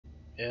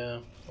Yeah.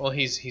 Well,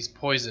 he's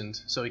poisoned,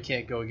 so he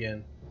can't go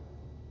again.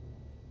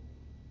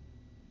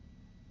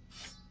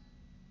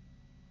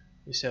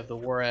 You just have the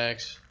war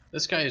axe.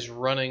 This guy is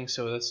running,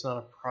 so that's not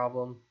a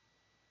problem.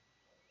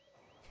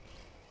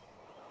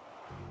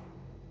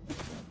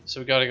 So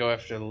we gotta go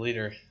after the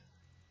leader.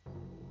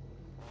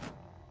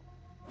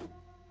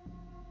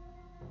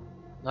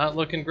 Not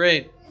looking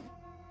great.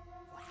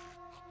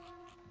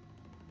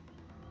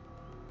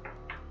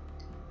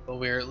 But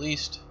we're at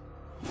least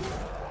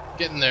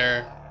getting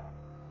there.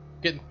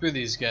 Getting through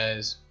these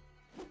guys.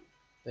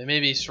 They may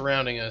be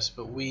surrounding us,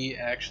 but we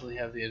actually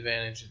have the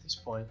advantage at this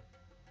point.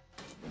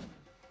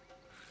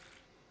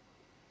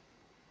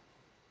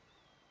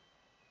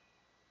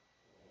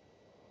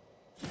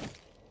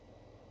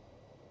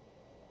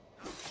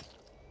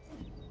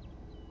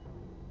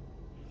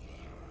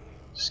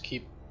 Just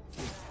keep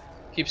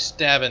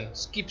stabbing.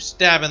 Just keep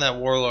stabbing that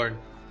warlord.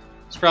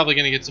 He's probably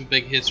gonna get some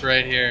big hits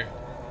right here.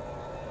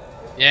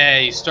 Yeah,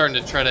 he's starting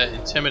to try to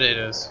intimidate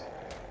us.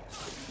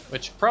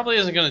 Which probably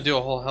isn't gonna do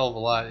a whole hell of a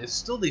lot. It's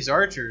still these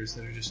archers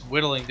that are just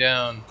whittling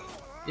down.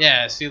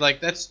 Yeah, see, like,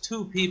 that's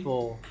 2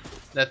 people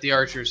that the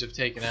archers have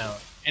taken out.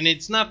 And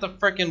it's not the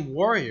frickin'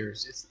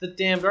 warriors. It's the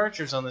damned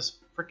archers on this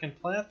frickin'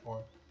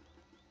 platform.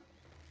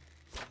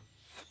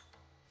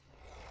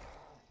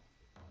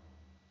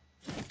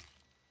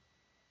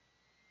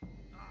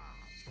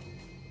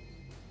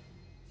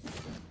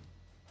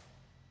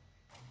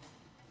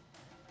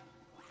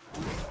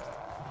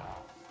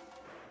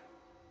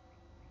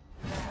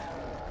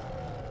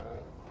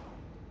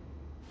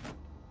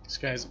 This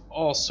guy's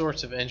all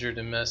sorts of injured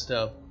and messed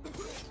up.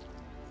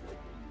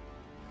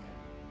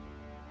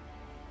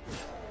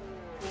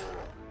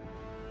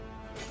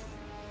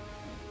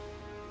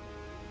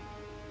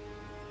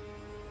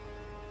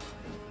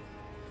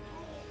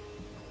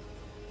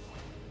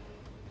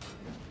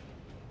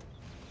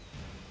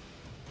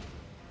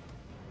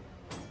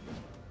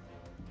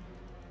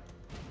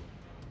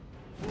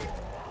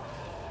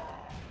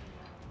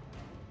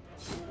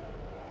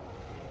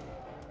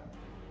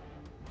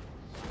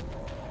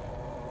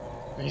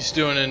 He's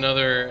doing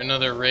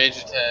another rage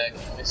attack.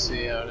 Let me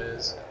see how it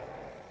is.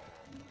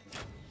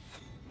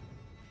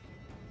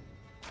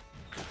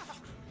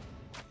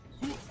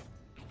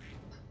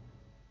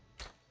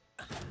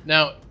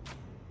 Now,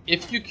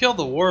 if you kill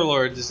the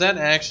warlord, does that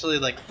actually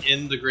like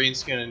end the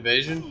greenskin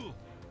invasion?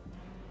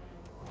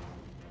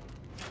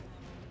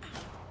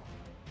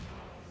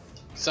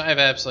 Because I have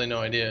absolutely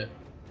no idea.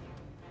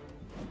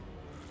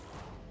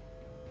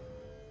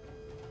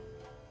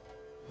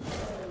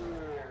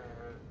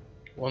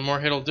 One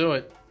more hit'll do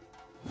it.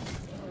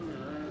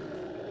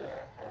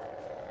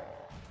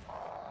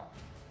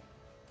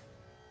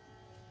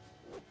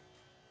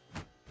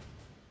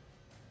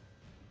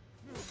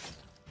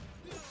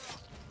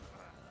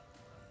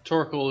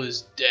 Torkel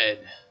is dead.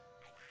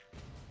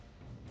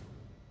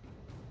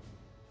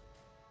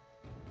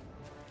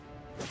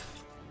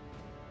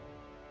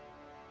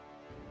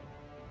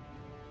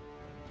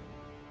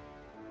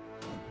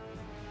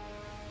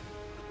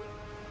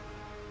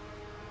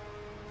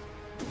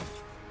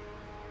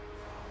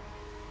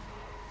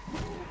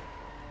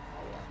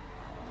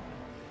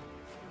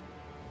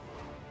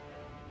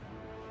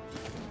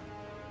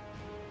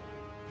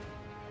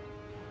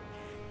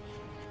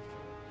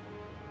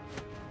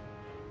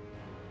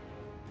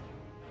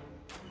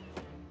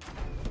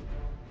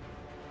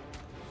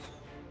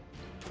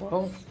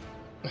 Well,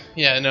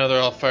 yeah, no, they're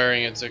all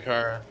firing at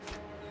Zakara.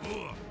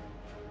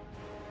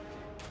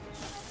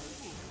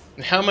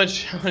 How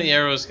many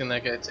arrows can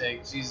that guy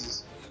take?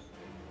 Jesus.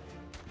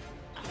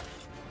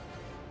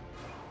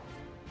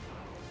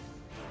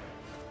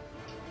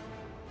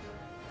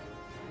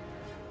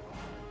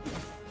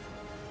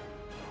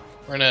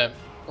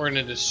 We're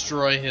gonna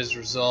destroy his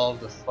resolve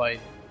to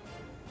fight.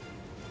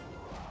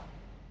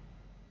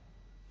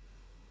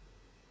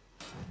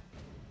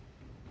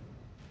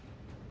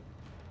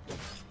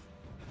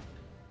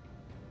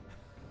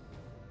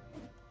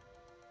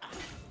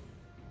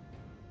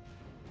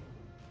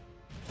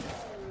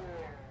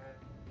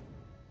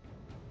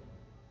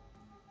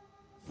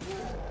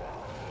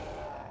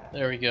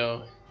 There we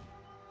go.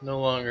 No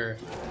longer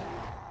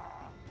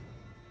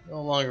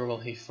will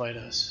he fight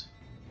us.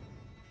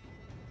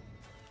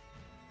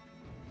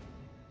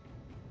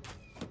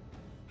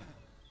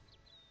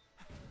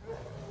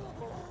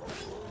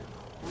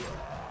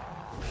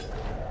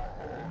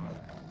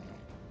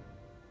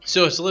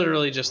 So it's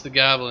literally just the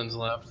goblins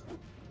left.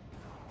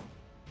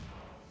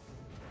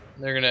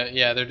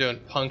 They're doing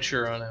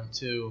puncture on him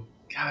too.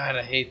 God,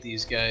 I hate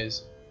these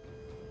guys.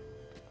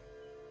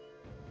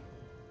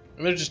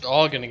 And they're just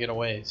all gonna get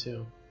away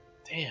too.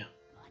 Damn.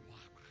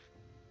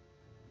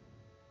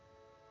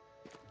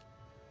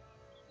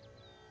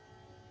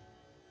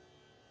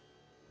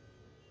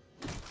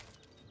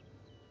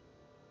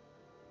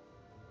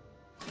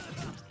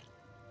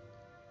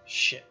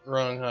 Shit,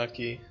 wrong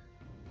hotkey.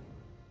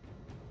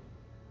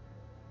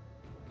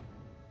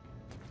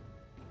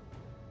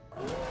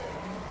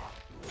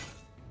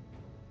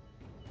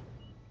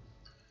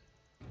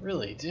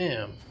 Really,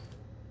 damn.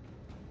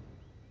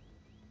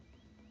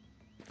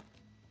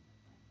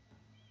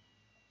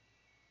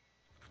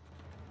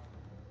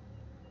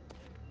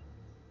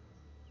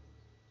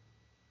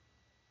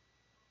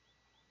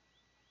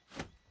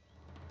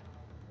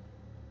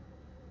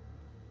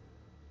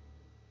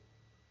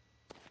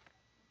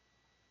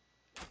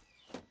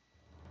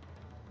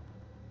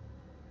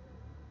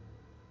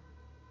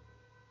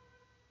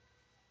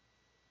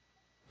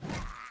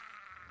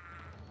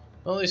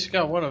 Well, at least you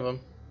got one of them.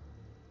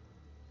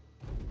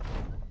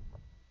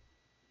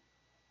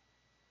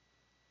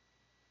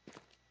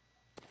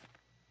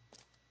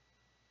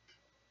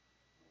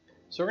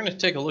 So we're going to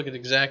take a look at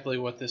exactly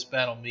what this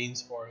battle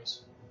means for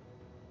us.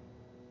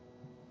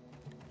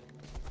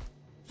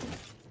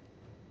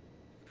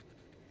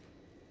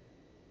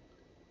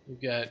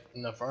 You've got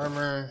enough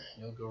armor,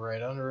 you'll go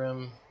right under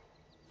him.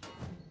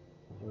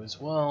 You as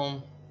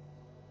well.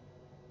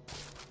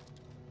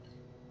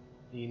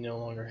 He no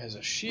longer has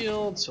a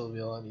shield, so it'll be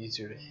a lot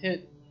easier to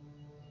hit.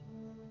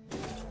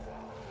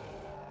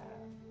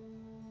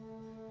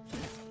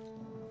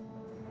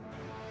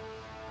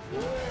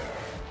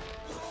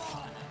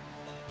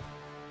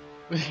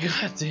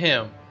 God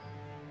damn.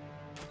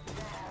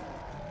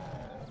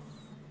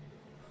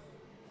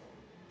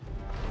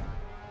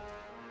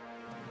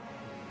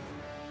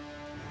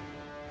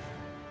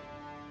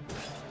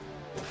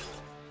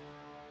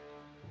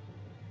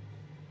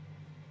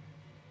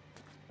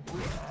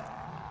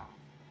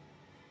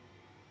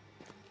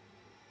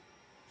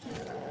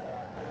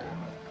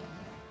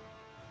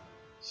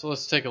 So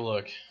let's take a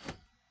look.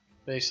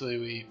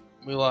 Basically,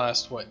 we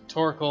lost what?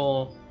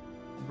 Torkel,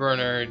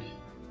 Bernard,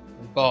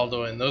 and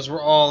Baldwin. Those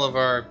were all of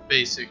our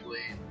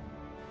basically.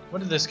 What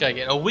did this guy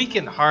get? A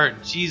weakened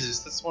heart. Jesus,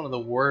 that's one of the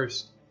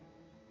worst.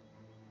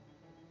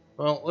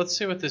 Well, let's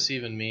see what this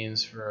even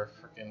means for our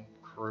freaking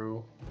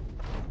crew.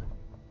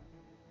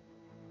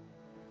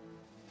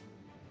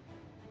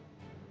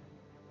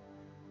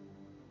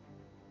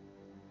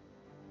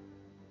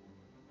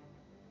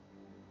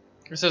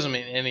 This doesn't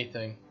mean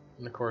anything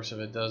in the course of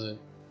it, does it?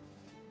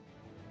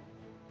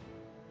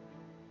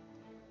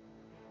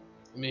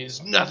 It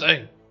means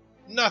nothing!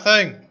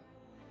 Nothing!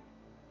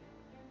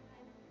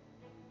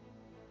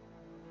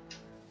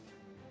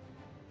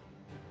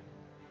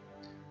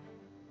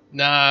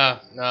 Nah,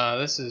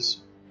 this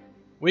is...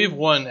 We've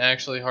won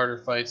actually harder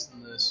fights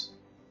than this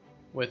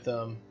with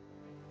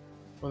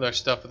our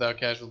stuff without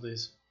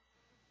casualties.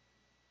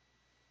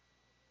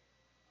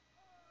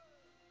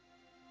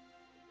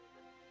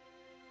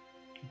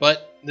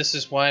 But this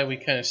is why we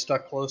kind of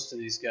stuck close to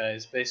these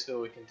guys. Basically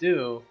what we can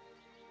do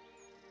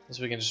is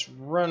we can just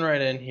run right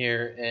in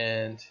here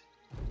and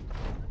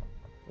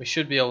we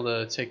should be able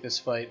to take this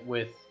fight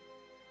with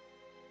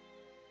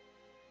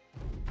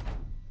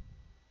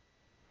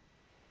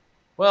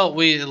well,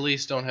 we at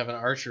least don't have an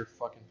archer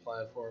fucking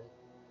platform.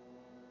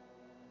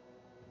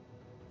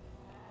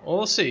 Well,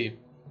 we'll see.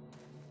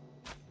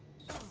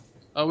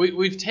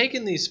 We've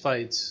taken these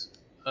fights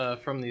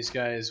from these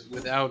guys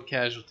without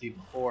casualty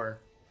before,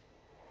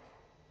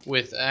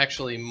 with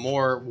actually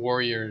more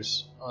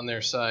warriors on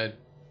their side.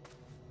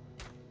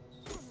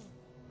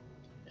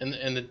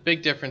 And the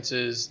big difference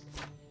is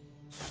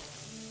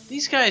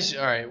these guys.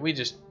 All right, we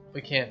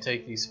can't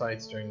take these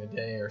fights during the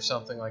day or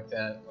something like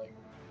that. Like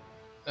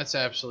that's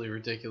absolutely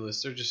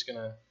ridiculous. We're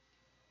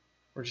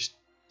just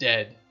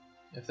dead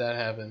if that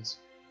happens.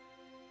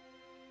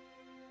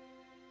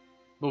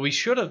 But we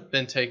should have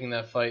been taking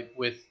that fight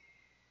with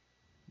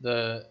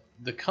the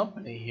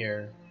company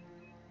here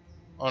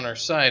on our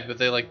side, but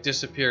they like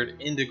disappeared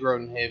into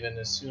Grotenhaven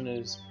as soon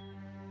as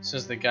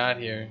they got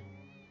here.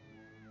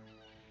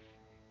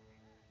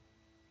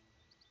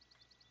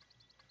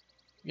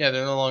 Yeah,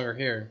 they're no longer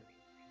here.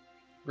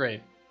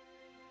 Great.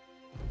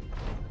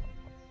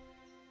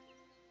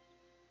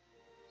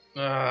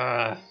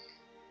 Ah.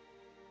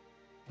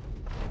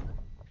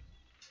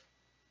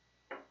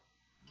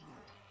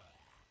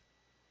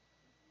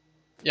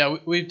 Yeah,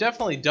 we've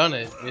definitely done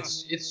it.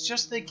 It's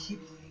just they keep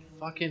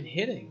fucking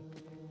hitting.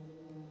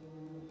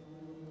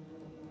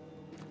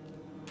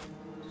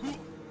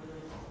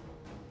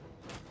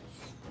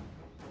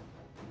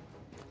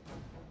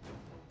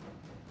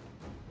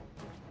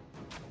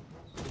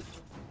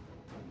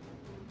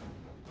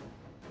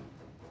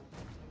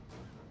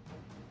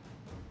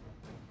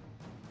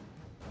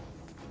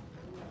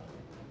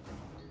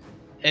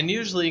 And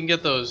usually you can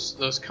get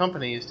those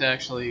companies to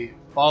actually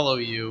follow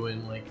you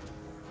and like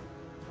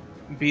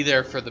be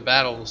there for the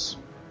battles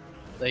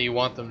that you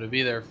want them to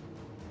be there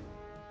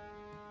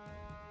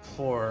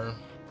for.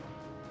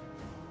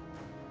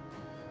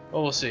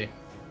 Well, we'll see.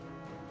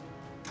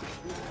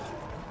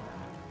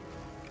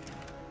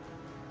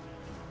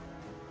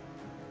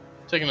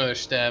 Take another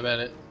stab at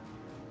it.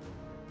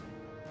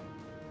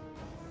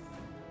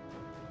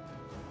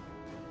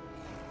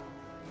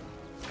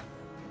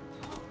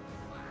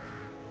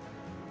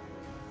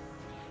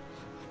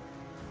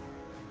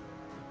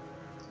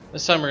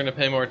 This time we're going to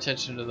pay more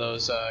attention to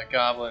those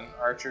goblin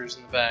archers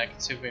in the back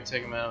and see if we can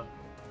take them out.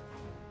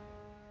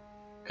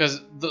 Because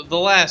the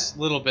last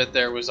little bit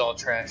there was all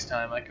trash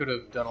time. I could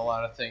have done a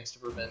lot of things to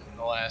prevent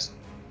the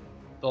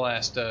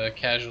last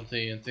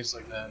casualty and things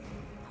like that.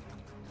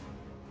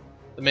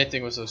 The main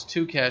thing was those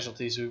two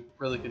casualties we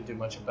really couldn't do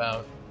much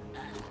about.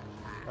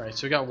 Alright,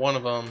 so we got one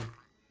of them.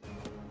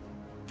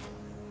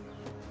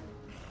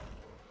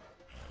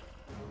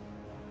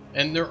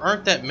 And there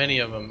aren't that many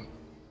of them.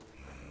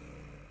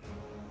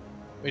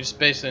 We just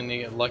basically need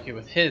to get lucky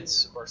with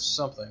hits or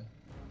something.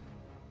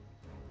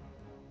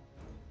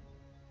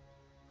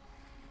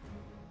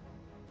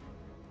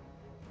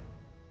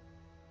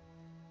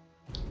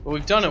 But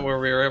we've done it where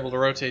we were able to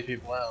rotate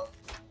people out.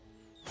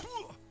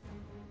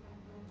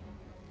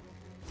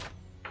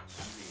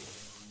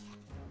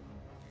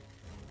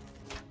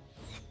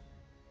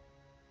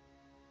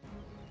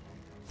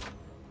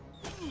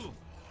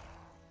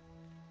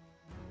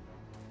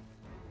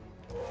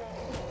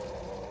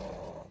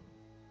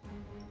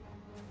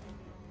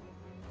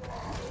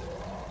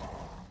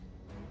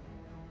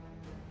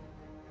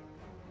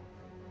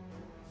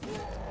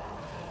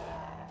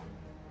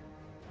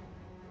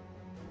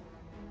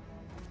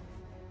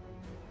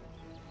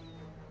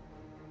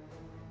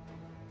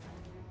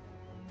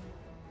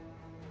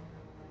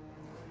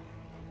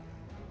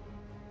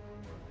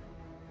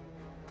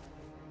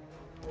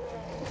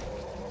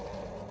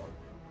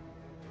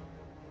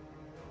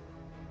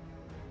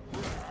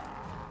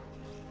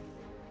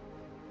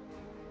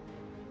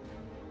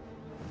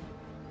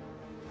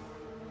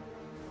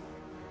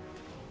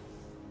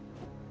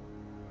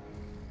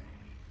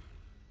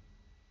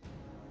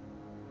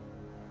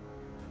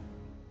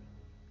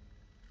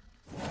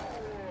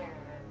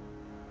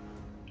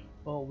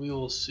 Well, we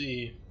will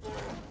see.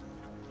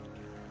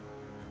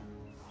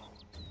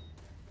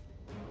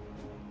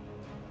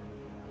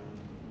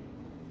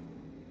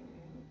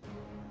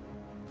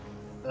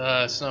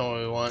 That's not what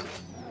we want.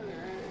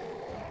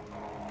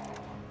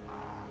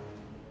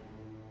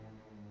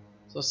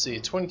 So let's see,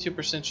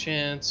 22%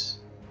 chance,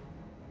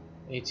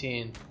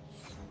 18.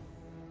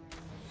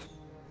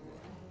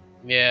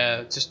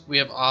 Yeah, just we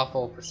have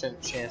awful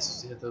percent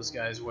chances to hit those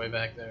guys way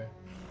back there.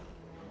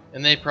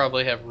 And they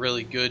probably have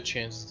really good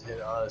chances to hit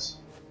us.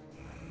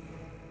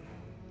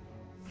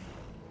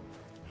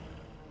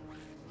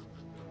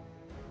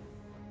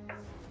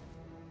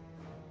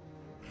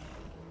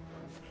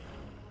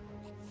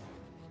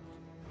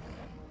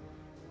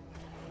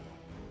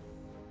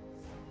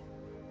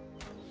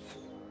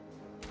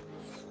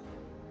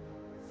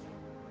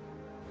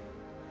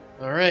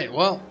 Alright,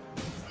 well,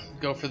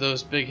 go for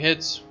those big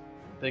hits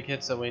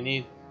that we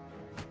need.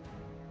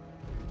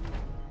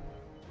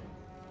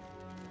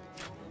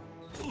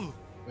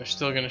 They're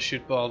still gonna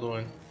shoot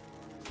Baldwin.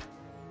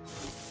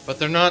 But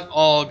they're not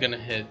all gonna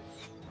hit.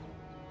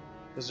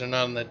 Because they're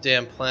not on that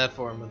damn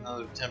platform with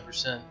another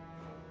 10%.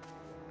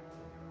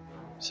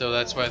 So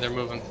that's why they're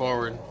moving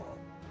forward.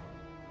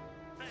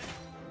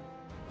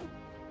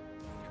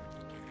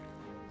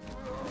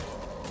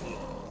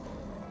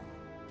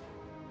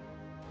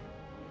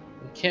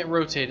 We can't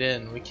rotate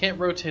in. We can't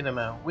rotate him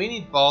out. We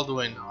need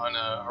Baldwin on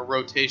a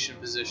rotation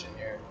position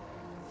here.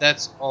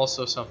 That's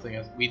also something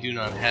that we do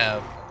not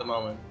have at the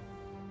moment.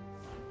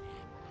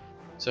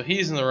 So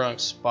he's in the wrong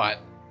spot.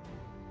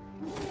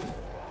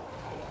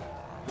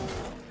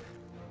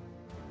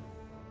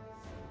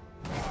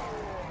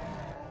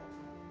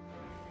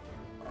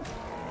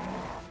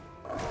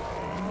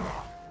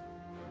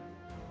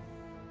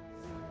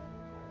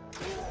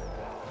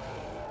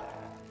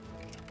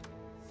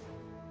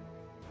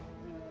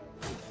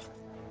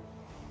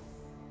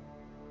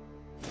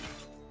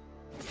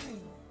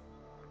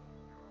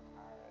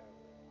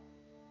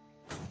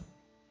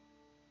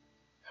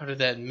 How did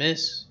that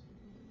miss?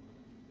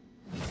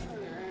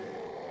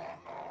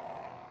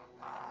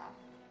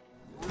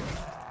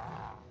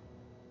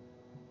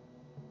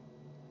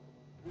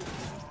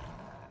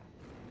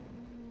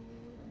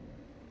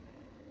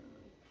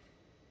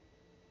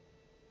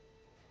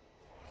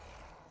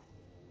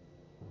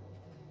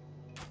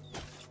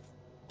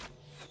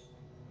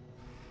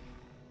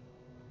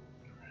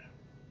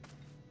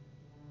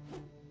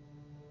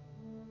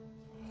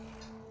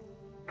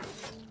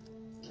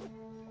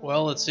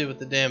 Well, let's see what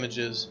the damage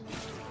is.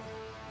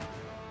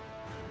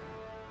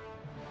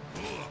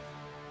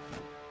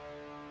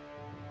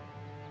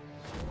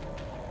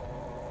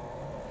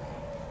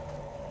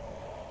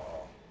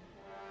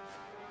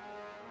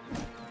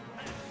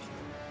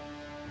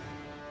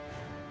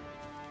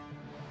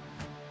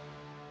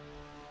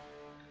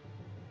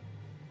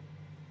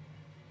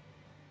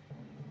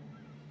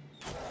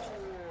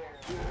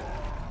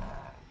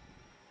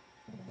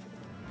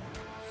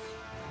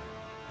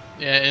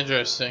 Yeah,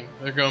 interesting.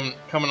 They're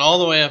coming all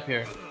the way up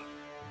here.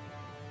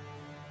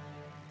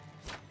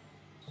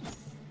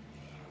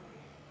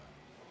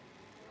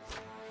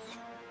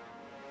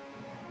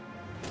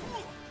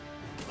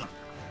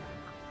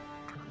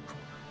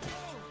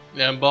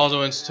 Yeah,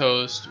 Baldwin's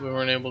toast. We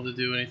weren't able to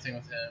do anything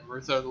with him.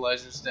 Rutho the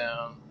Legend's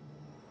down.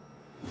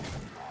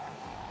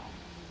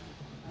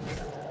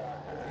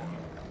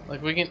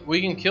 Like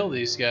we can kill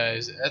these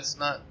guys. That's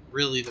not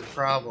really the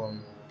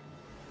problem.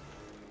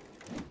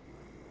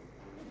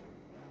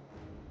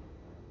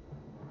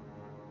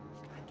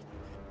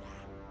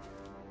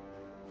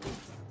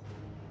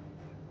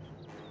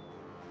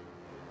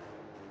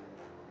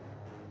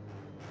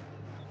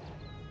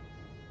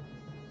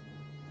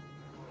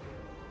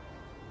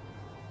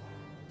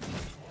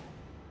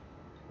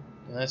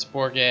 And that's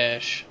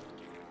Borgash.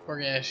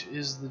 Borgash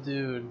is the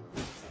dude.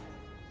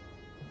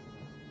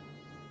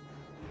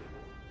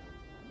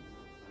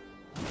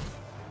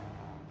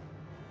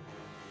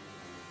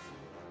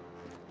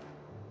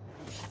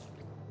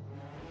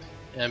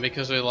 And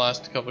because we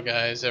lost a couple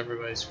guys,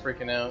 everybody's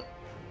freaking out.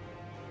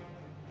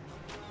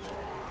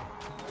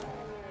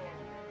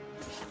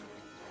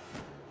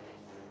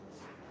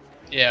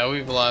 Yeah,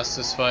 we've lost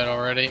this fight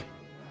already.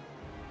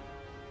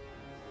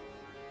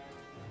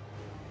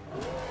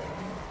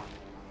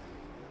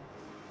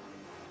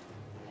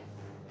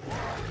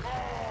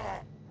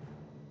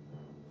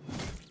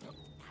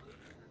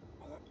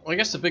 Well, I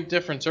guess the big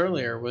difference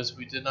earlier was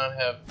we did not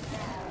have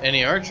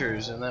any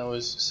archers, and that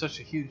was such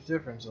a huge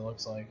difference, it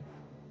looks like.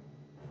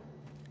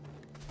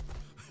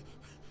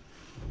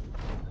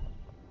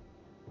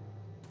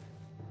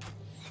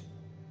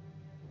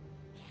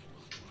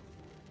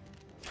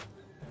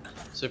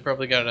 So we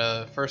probably got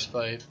a first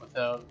fight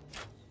without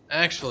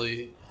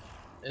actually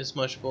as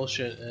much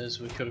bullshit as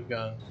we could have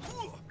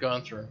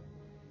gone through.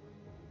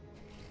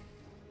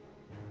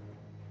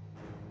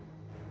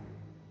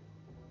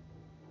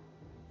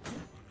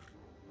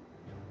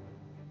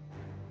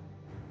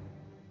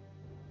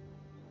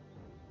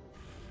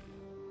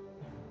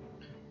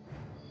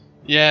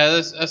 Yeah,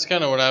 that's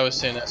kind of what I was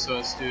saying.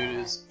 SOS dude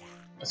is,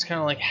 it's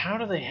kind of like, how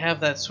do they have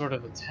that sort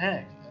of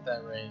attack at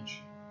that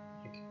range?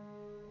 Like,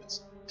 it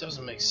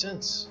doesn't make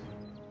sense.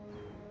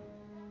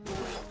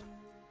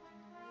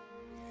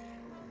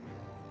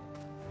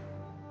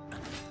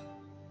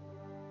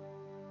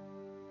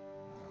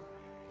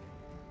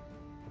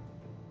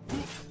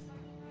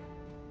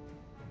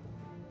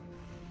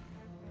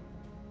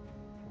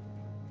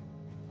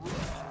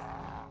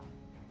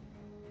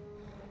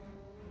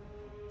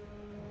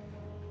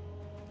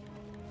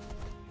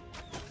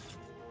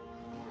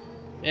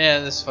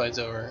 Yeah, this fight's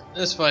over.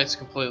 This fight's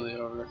completely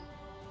over.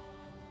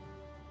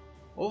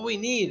 What we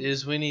need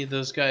is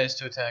those guys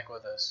to attack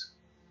with us.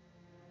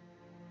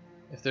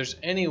 If there's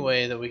any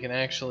way that we can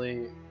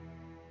actually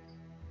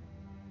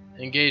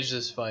engage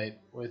this fight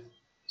with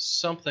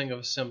something of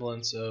a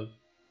semblance of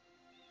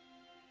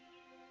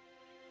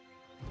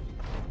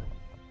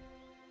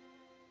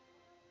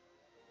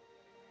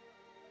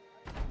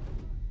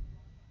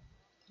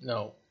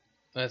no,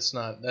 that's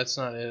not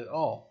it at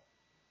all.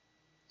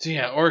 So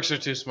yeah, orcs are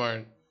too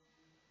smart.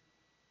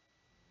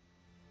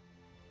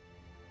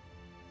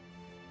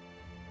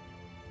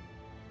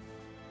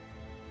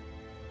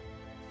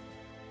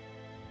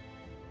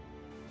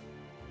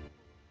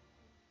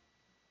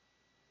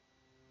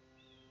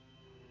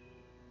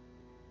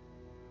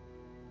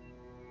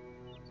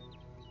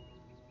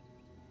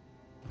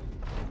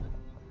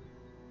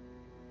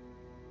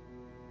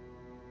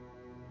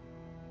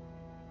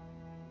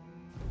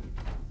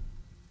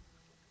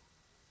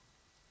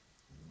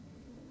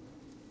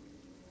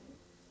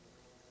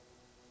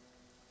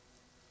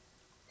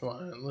 Come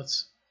on,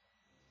 let's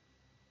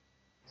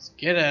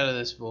get out of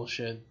this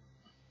bullshit.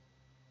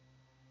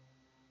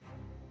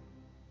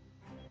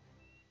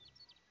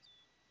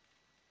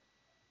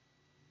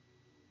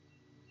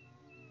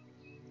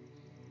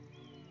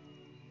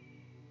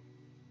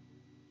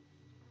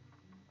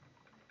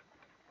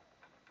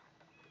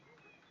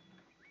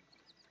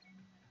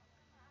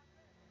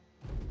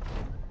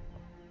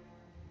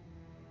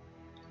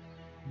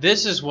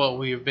 This is what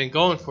we've been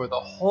going for the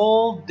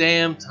whole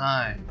damn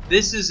time.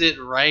 This is it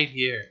right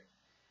here.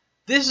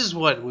 This is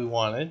what we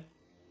wanted.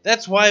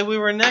 That's why we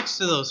were next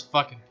to those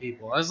fucking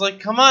people. I was like,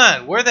 come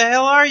on, where the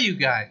hell are you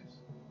guys?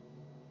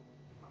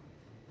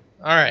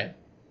 Alright.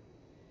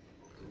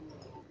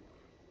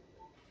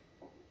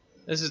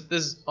 This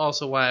is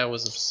also why I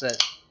was upset.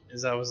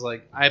 Is I was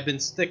like, I've been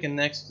sticking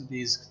next to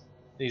these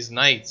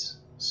knights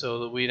so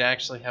that we'd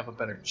actually have a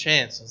better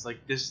chance. I was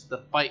like, this is the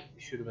fight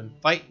we should have been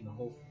fighting the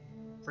whole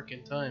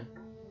freaking time.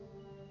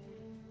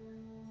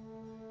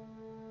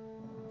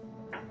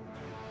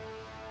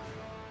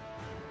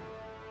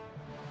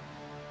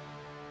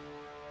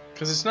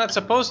 Because it's not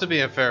supposed to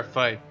be a fair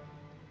fight.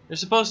 You're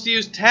supposed to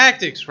use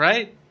tactics,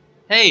 right?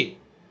 Hey,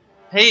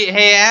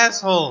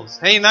 assholes!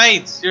 Hey,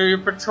 knights! You're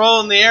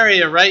patrolling the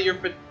area, right?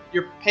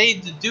 You're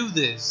paid to do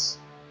this.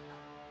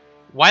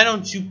 Why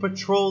don't you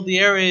patrol the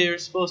area you're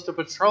supposed to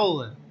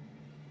patrol in?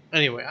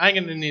 Anyway, I'm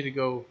gonna need to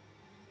go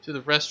to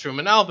the restroom,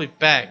 and I'll be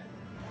back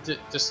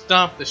to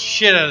stomp the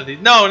shit out of these.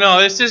 No,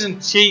 this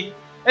isn't cheat.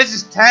 This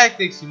is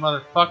tactics, you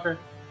motherfucker.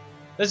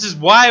 This is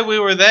why we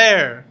were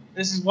there.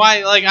 This is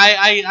why, like,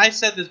 I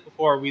said this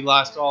before we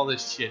lost all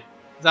this shit.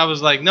 Because I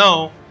was like,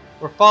 no,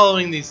 we're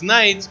following these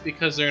knights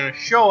because they're going to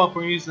show up.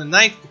 We're using the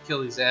knights to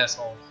kill these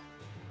assholes.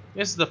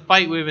 This is the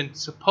fight we've been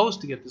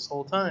supposed to get this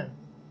whole time.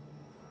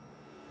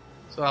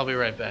 So I'll be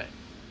right back.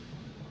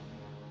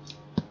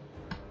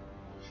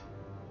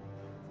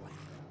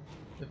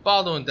 If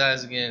Baldwin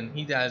dies again,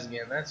 he dies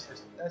again. That's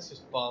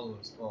just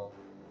Baldwin's fault.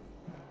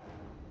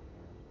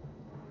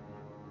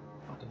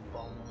 Fucking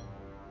Baldwin.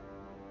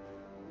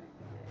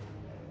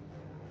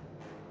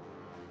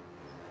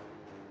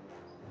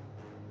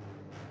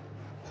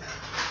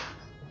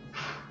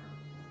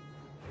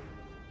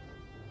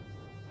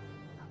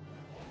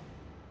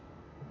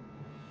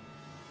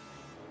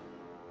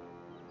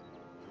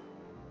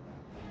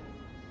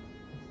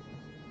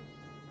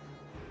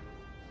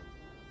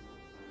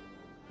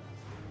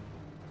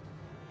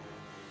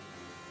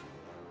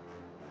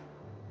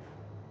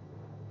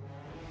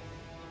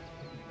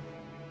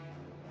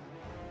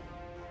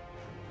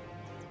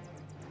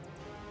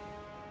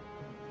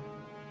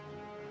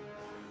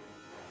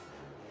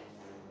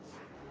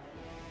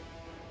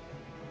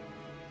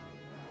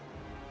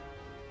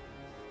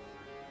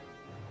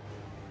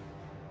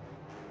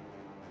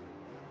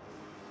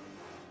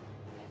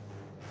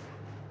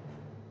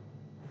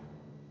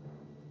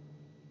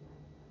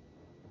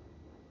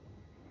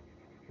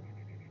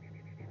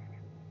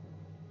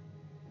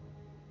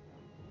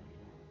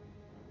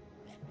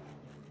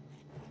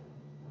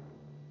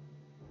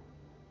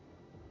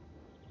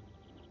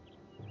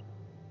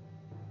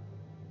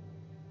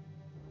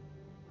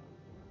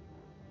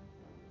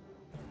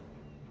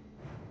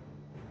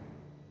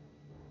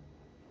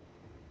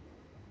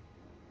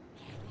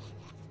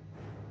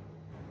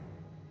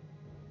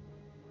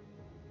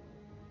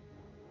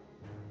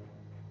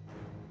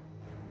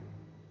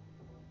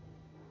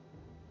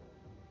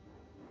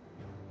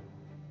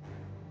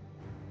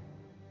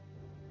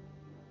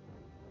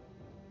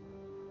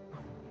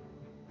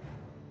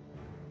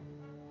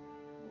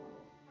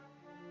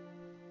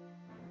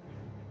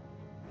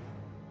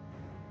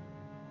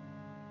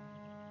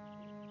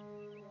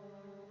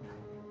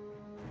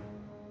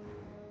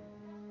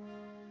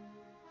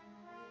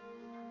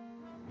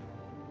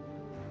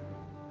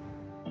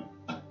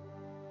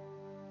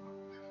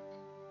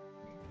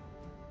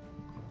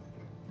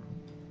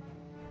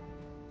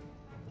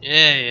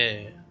 Yeah, yeah,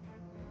 yeah.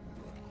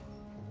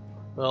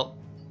 Well,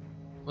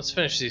 let's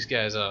finish these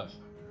guys off.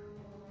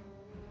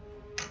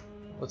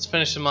 Let's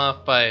finish them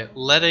off by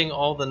letting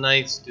all the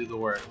knights do the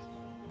work.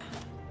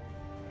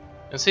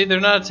 And see,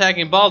 they're not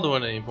attacking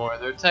Baldwin anymore.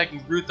 They're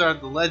attacking Gruthard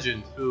the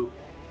Legend, who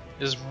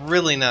is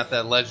really not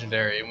that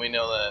legendary, and we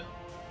know that.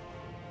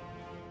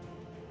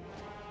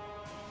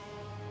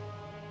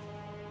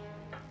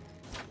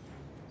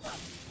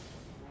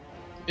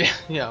 Yeah,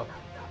 yeah.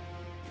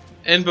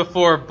 And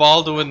before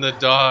Baldwin the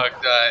dog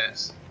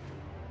dies.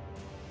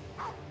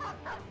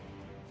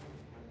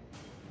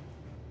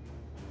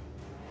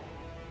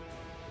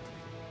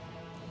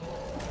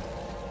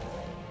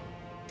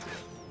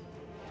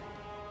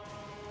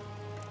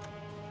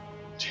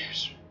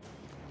 Cheers.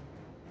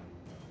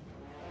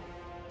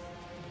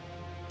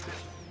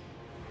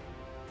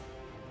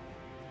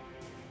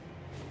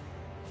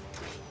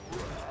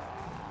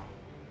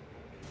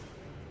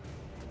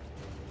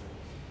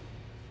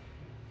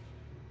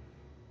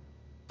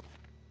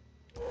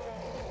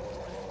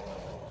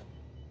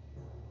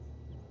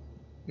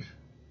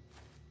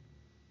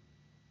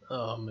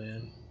 Oh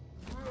man.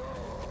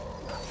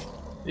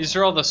 These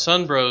are all the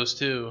Sun Bros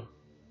too.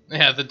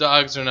 Yeah, the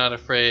dogs are not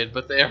afraid,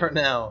 but they are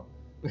now.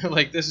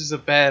 Like, this is a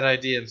bad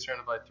idea. I'm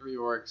surrounded by 3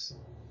 orcs.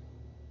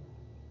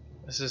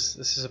 This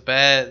is a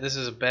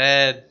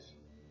bad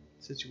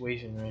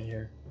situation right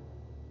here.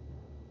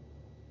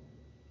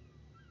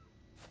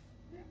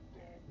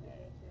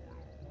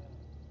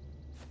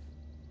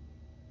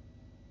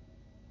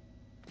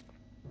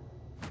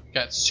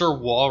 Got Sir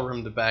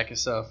Walram to back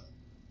us up.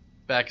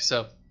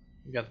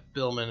 We got the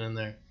Billman in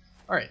there.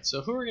 Alright,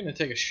 so who are we going to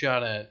take a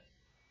shot at?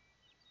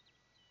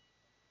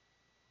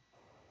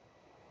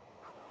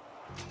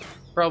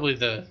 Probably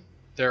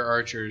their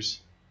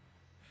archers.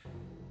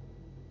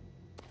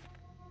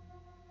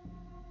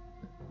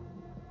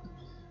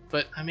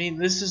 But I mean,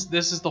 this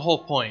is the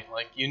whole point.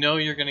 Like, you know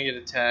you're going to get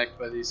attacked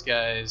by these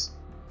guys.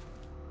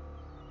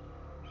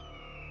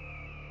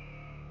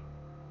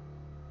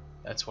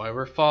 That's why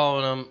we're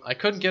following them. I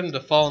couldn't get them to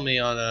follow me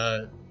on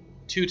a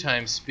 2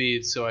 times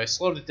speed, so I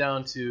slowed it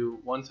down to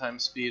 1 time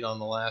speed on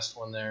the last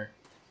one there.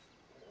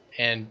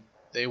 And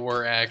they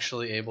were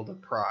actually able to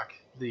proc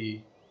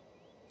the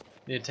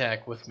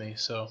attack with me,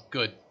 so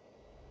good.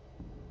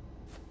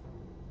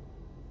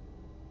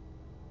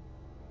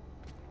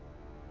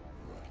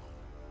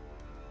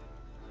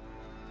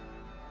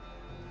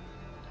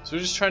 So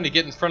we're just trying to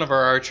get in front of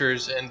our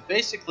archers and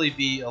basically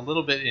be a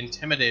little bit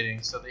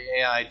intimidating so the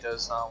AI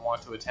does not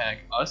want to attack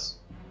us.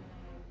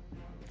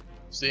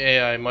 So the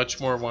AI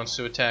much more wants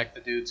to attack the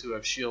dudes who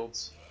have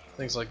shields,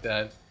 things like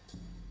that.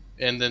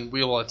 And then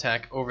we will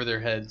attack over their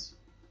heads.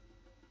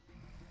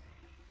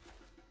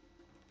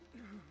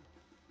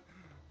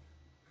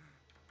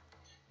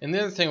 And the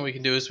other thing we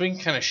can do is we can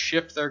kind of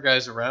shift their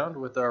guys around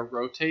with our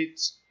rotate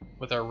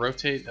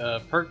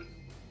perk.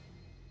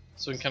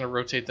 So we can kind of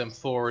rotate them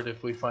forward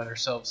if we find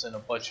ourselves in a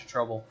bunch of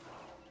trouble.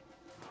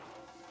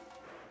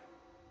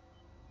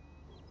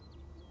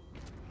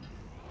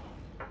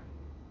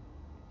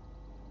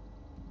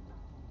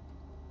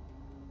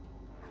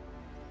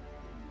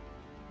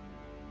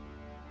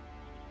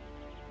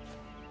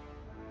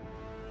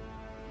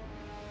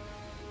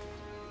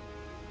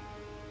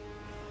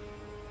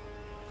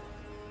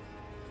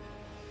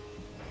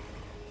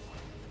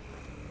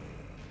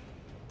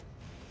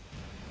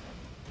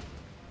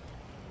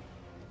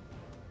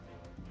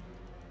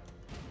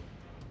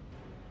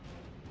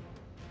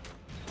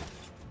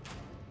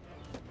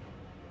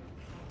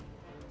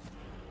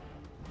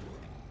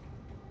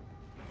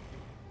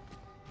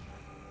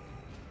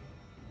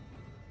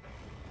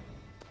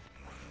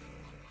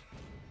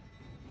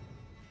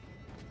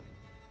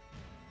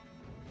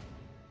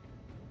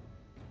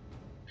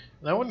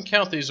 And I wouldn't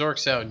count these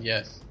orcs out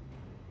yet.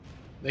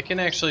 They can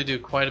actually do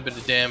quite a bit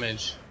of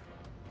damage.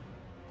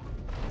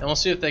 And we'll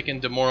see if they can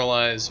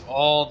demoralize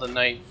all the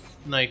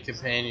knight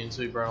companions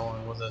we brought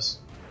along with us.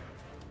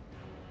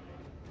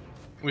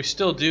 We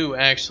still do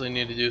actually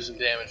need to do some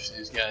damage to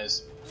these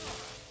guys.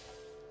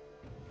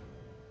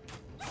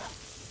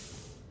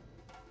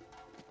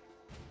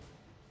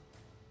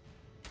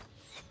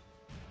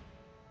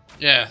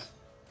 Yeah.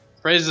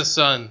 Praise the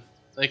sun.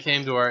 They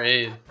came to our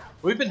aid.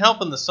 We've been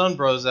helping the Sun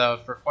Bros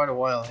out for quite a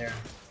while here.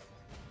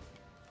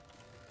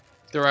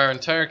 Through our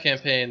entire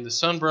campaign, the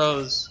Sun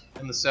Bros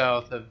in the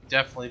south have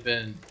definitely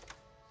been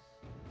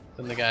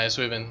the guys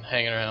we've been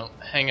hanging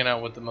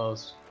out with the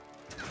most.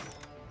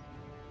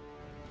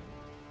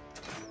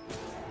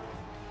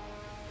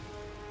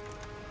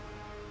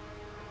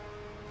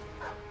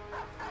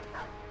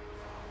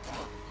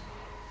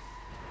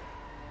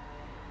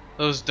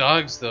 Those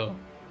dogs, though.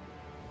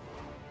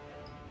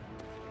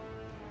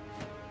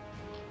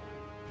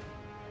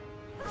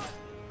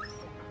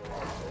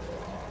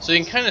 So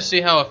you can kind of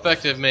see how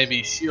effective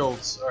maybe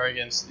shields are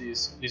against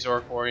these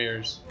orc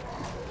warriors.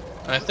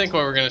 And I think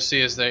what we're going to see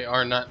is they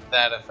are not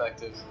that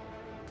effective.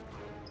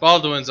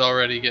 Baldwin's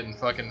already getting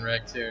fucking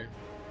wrecked here.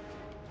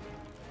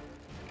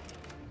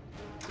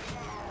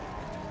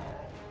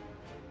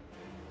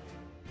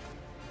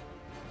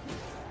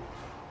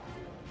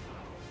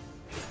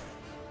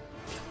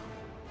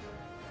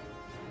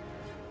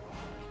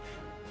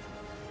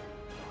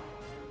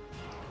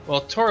 Well,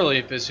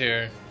 Torleaf is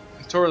here.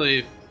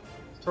 Torleaf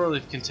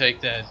can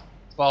take that.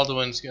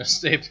 Baldwin's gonna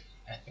stay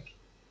back.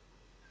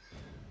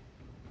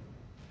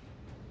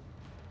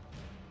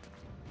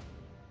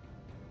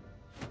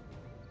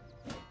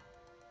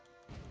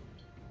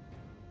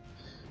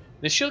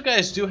 The shield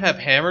guys do have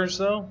hammers,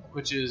 though,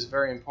 which is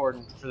very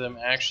important for them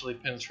actually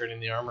penetrating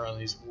the armor on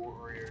these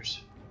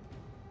warriors.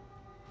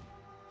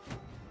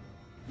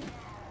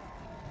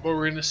 But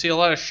we're going to see a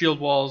lot of shield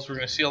walls. We're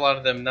going to see a lot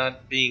of them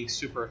not being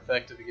super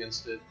effective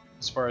against it,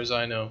 as far as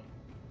I know.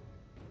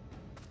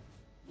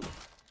 We're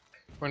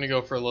going to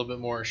go for a little bit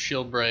more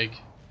shield break,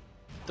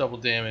 double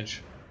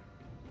damage.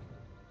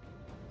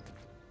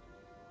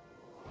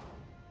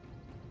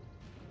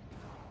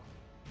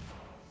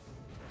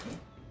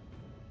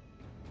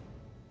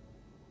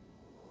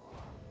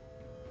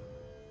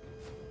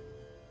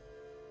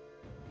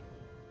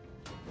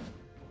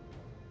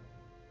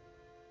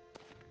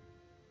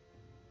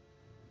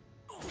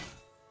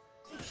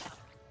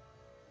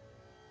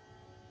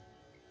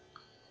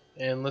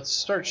 And let's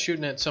start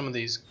shooting at some of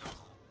these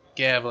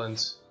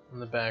goblins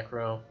in the back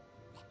row.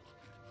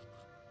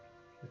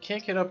 We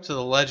can't get up to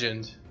the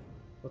legend.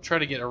 We'll try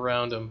to get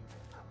around them.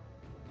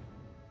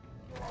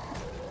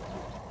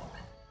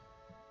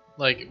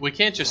 Like, we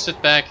can't just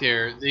sit back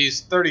here.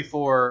 These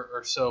 34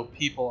 or so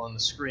people on the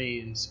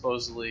screen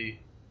supposedly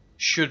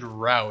should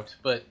rout,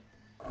 but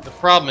the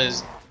problem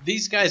is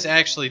these guys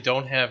actually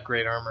don't have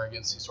great armor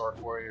against these orc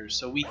warriors,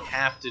 so we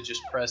have to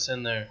just press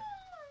in there.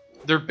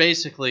 They're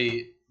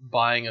basically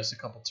buying us a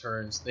couple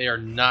turns. They are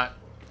not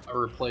a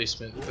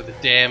replacement for the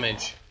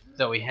damage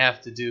that we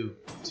have to do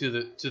to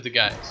the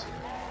guys.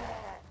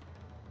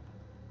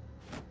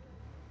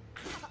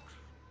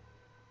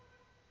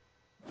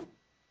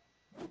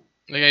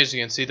 Like, as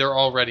you can see, they're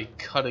already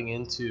cutting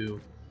into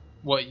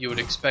what you would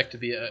expect to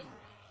be a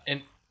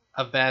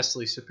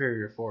vastly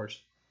superior force.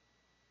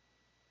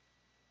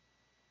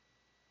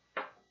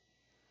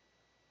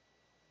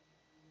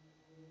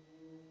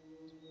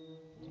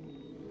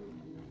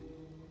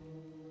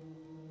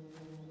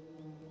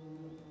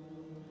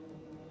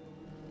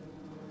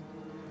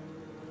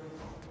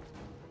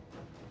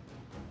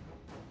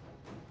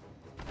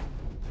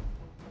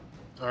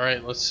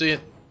 Alright, let's see it.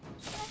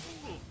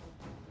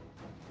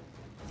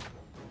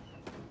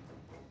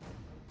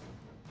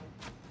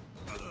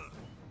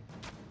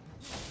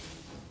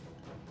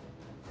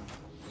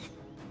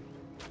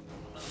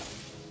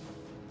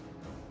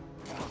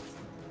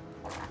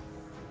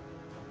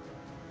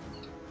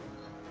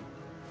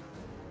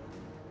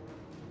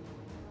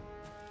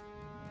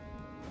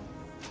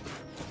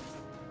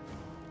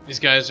 These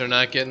guys are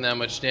not getting that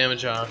much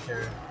damage off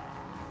here.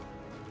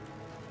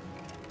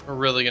 We're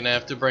really gonna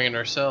have to bring it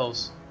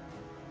ourselves.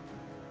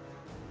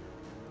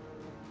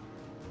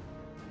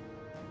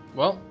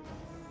 Well,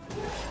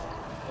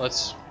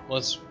 let's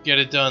get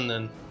it done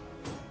then.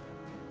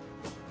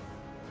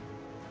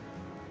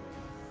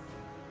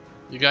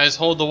 You guys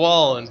hold the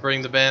wall and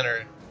bring the banner.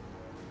 And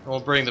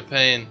we'll bring the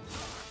pain.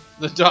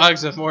 The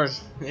dogs have more.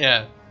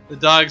 Yeah, the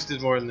dogs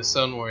did more than the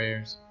Sun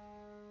Warriors.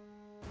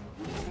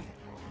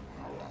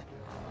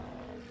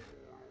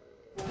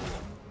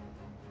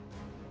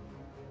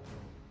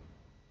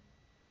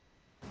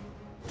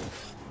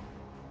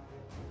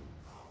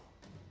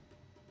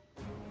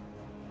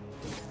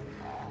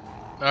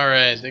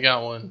 Alright, they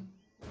got one.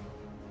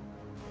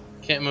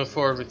 Can't move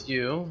forward with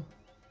you.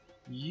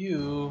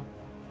 You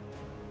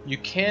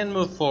can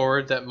move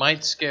forward. That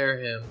might scare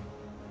him.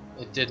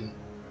 It didn't.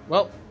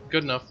 Well,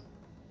 good enough.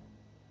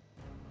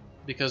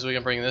 Because we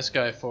can bring this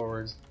guy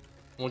forward.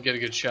 We'll get a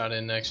good shot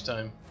in next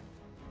time.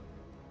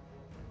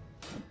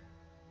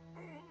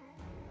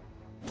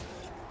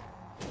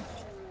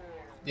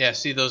 Yeah,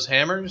 see those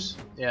hammers?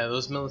 Yeah,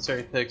 those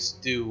military picks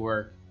do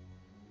work.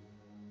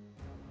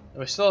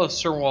 And we still have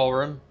Sir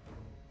Walram.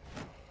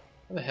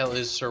 Where the hell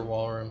is Sir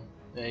Walram?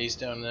 Yeah, he's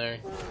down there.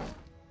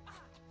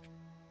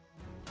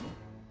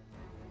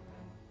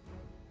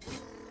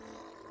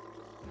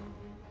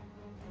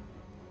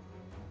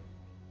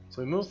 So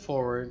we move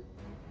forward.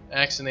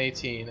 Action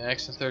 18,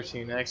 Action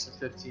 13, Action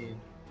 15.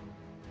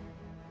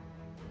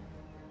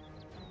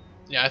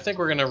 Yeah, I think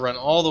we're gonna run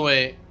all the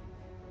way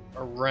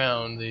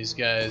around these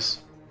guys.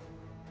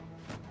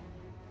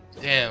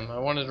 Damn, I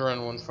wanted to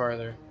run one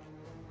farther.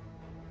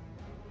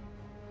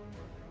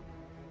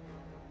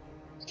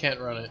 Can't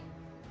run it.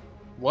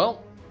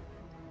 Well,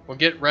 we'll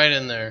get right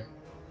in there.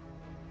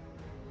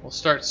 We'll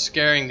start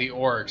scaring the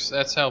orcs.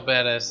 That's how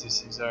badass these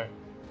things are.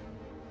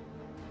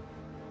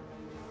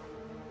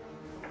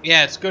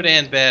 Yeah, it's good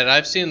and bad.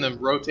 I've seen them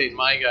rotate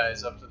my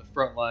guys up to the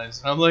front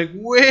lines, and I'm like,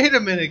 wait a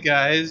minute,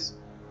 guys.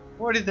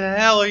 What the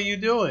hell are you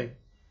doing?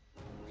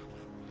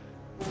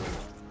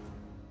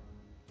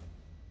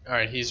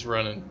 Alright, he's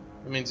running.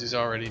 That means he's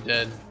already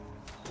dead.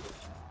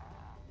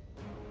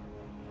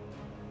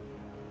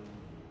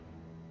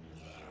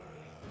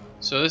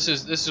 So this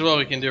is what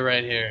we can do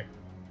right here.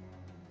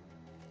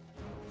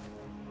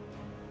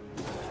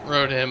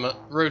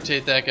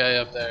 Rotate that guy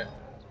up there.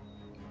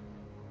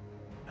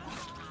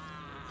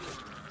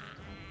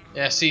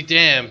 Yeah, see,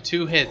 damn,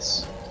 2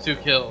 hits. 2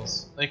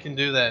 kills. They can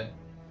do that.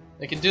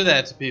 They can do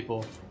that to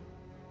people.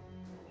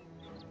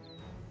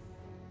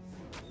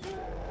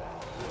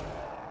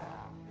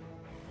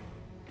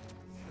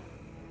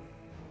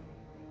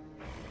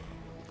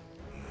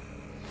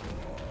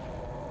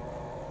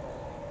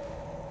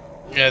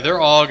 Yeah, they're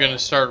all gonna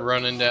start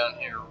running down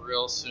here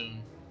real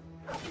soon.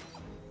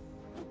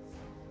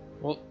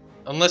 Well,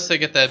 unless they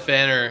get that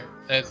banner,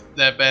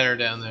 that banner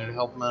down there to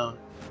help them out.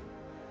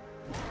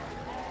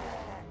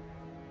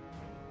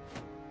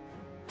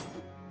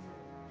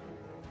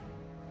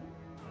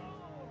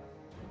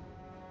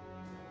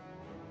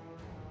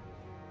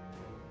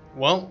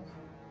 Well,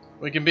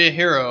 we can be a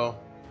hero.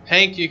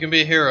 Hank, you can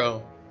be a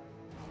hero.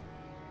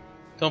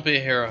 Don't be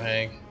a hero,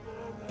 Hank.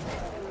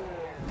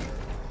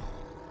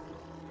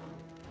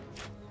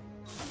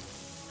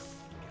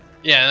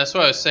 Yeah, that's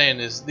what I was saying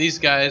is these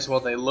guys, while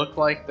they look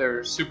like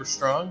they're super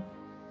strong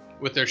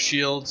with their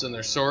shields and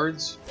their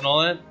swords and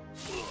all that,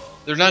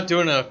 they're not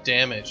doing enough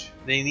damage.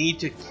 They need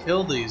to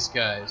kill these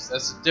guys.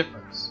 That's the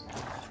difference.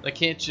 They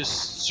can't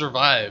just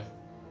survive.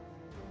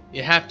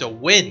 You have to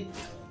win.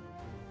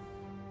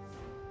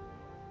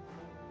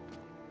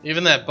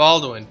 Even that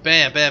Baldwin,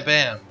 bam, bam,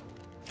 bam.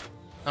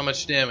 How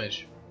much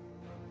damage?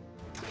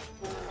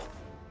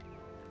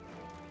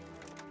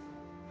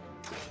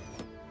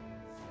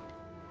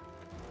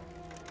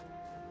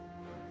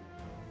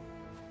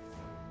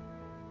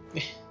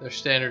 Their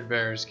standard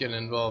bearers getting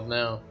involved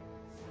now.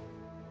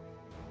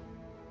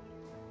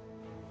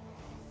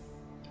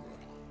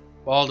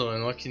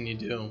 Baldwin, what can you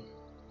do?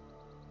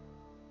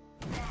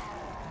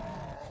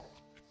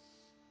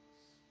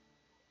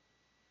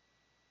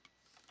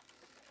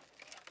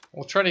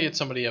 We'll try to get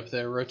somebody up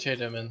there, rotate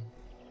him, and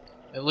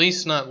at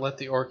least not let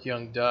the Orc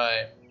Young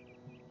die.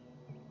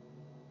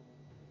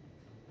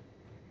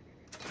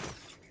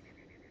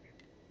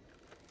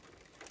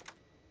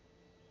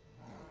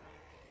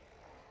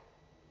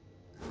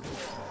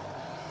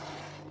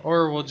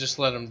 Or we'll just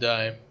let him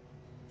die.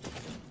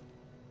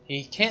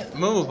 He can't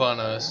move on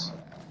us.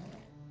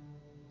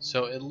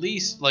 So at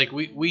least, like,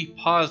 we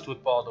paused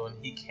with Baldwin.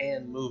 He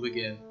can move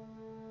again.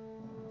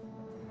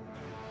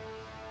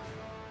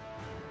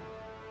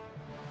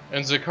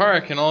 And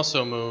Zakara can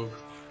also move.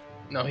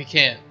 No, he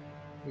can't.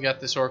 We got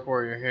this Orc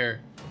Warrior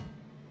here.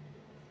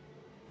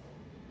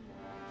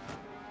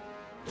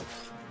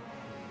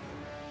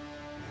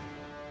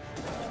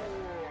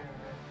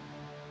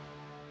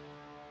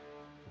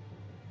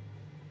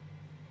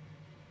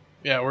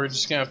 Yeah, we're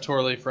just gonna have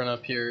Torleif run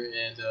up here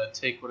and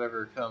take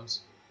whatever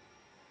comes.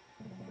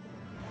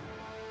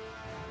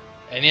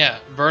 And yeah,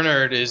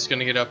 Bernard is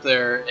gonna get up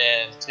there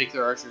and take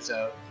their archers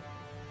out.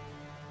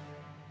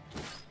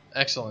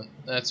 Excellent.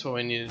 That's what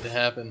we needed to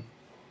happen.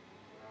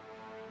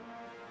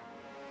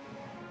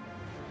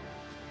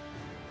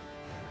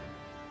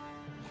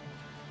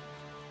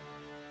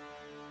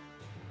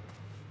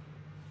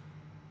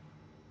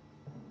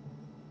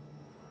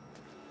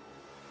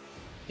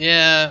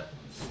 Yeah,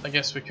 I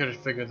guess we could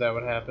have figured that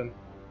would happen.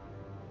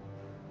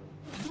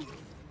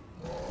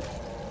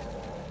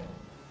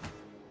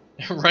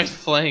 Right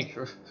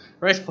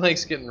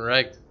flank's getting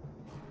wrecked.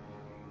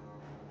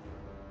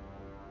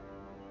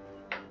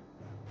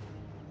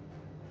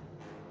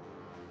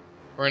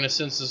 We're gonna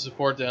send some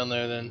support down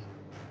there then.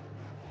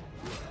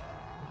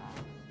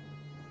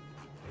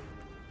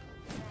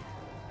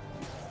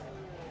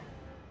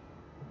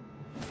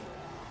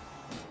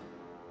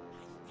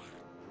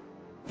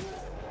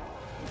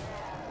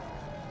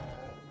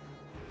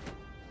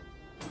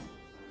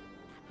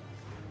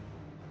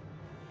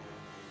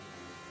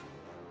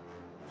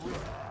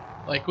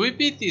 Like, we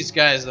beat these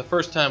guys the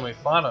first time we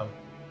fought them,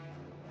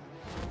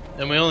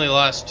 and we only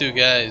lost 2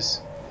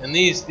 guys. And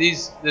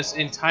this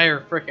entire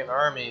frickin'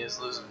 army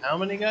is losing how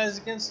many guys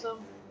against them?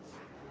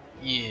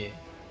 Yeah.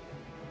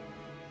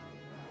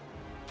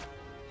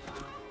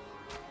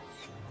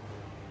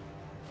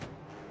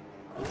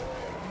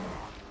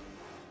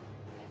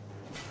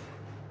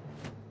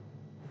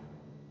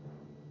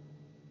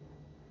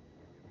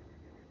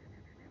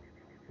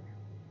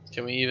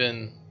 Can we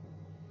even...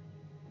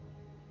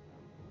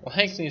 Well,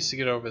 Hank needs to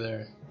get over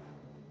there.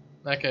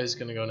 That guy's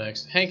gonna go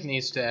next. Hank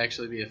needs to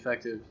actually be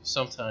effective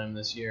sometime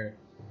this year.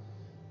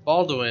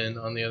 Baldwin,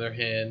 on the other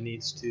hand,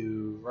 needs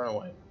to run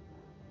away.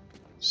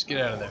 Just get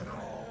out of there.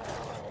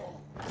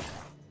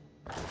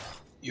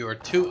 You are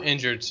too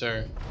injured,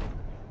 sir.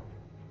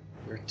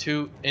 You're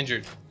too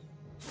injured.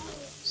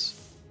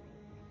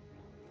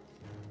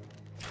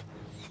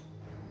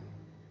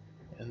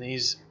 And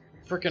these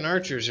frickin'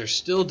 archers are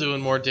still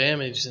doing more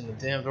damage than the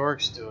damned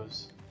orcs do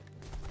us.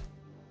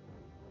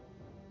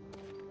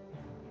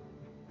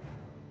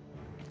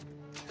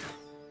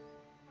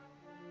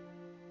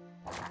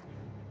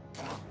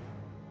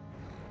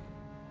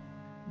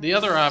 The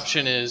other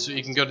option is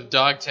you can go to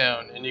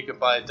Dogtown and you can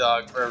buy a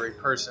dog for every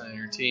person in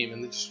your team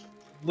and just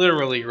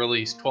literally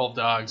release 12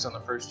 dogs on the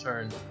first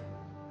turn.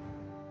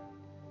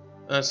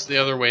 That's the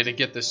other way to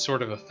get this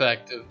sort of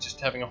effect of just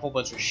having a whole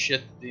bunch of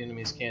shit that the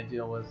enemies can't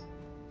deal with.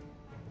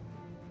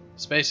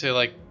 It's basically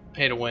like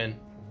pay to win.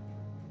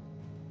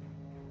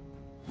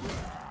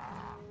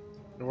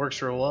 works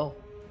real well.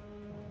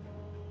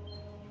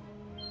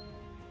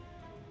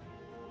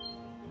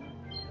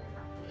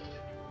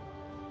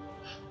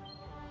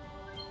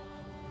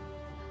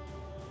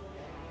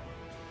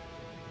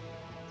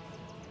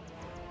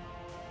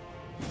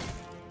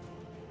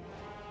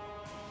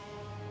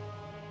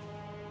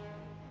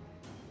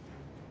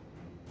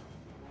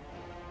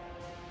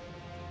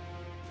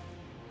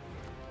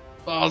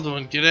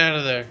 Baldwin, get out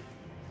of there.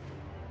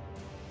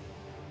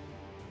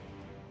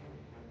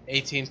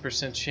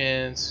 18%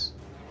 chance.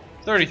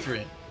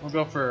 33. We'll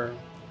go for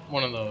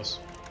one of those.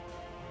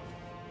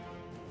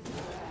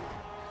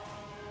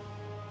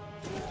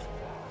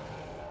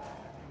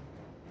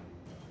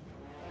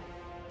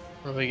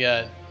 What do we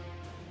got?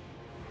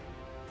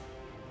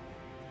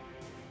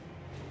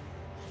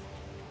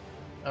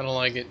 I don't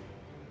like it.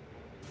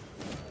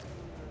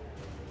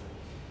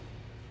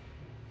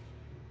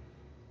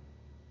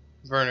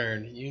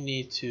 Bernard, you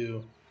need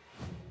to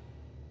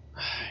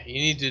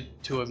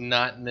have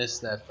not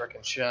missed that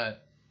frickin' shot.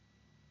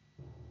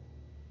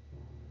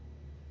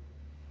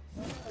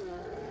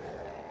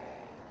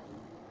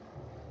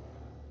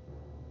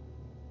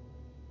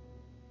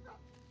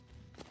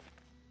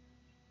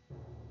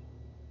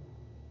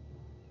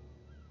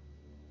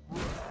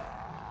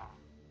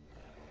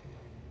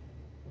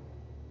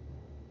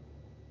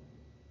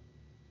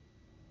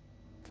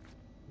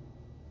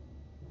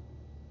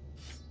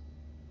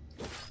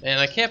 Man,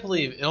 I can't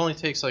believe it only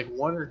takes like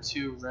 1 or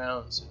 2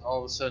 rounds, and all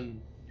of a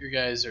sudden, your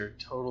guys are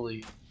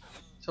totally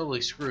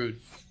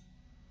screwed.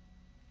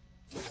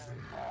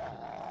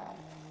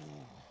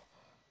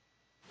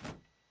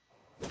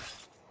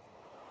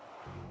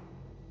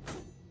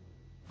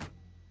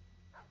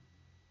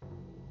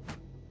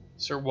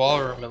 Sir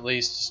Walram at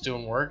least is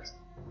doing work.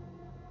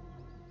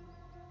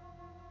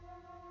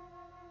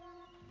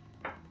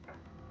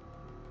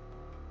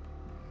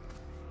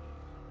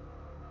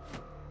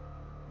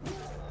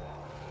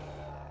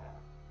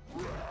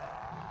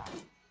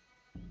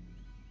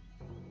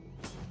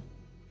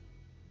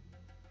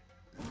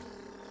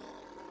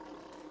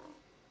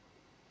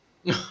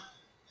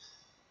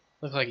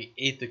 Looked like he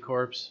ate the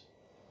corpse.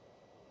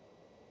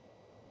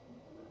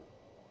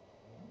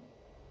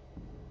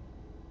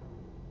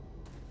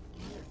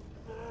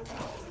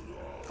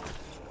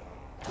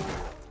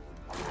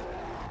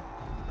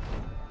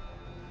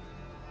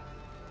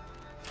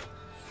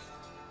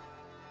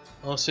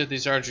 Let's see what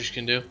these archers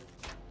can do.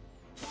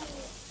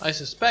 I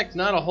suspect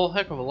not a whole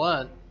heck of a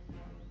lot.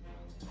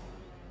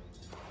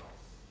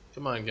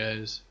 Come on,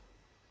 guys.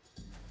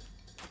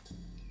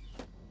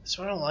 That's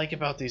what I don't like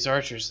about these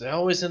archers. They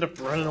always end up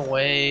running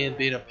away and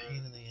being a pain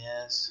in the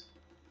ass.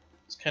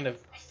 It's kind of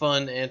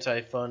fun,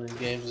 anti-fun in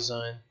game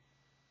design.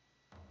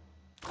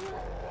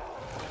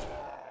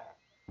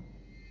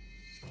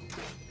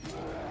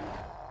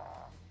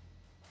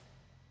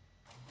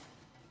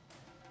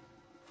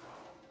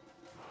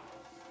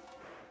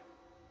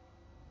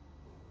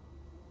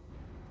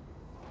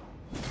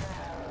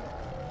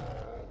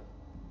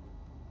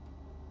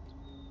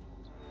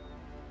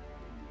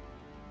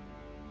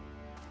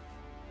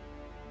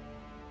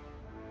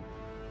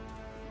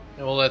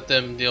 And we'll let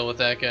them deal with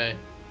that guy.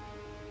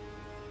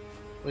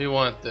 We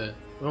want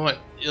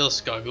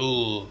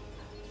Ilskagul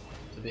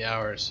to be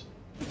ours.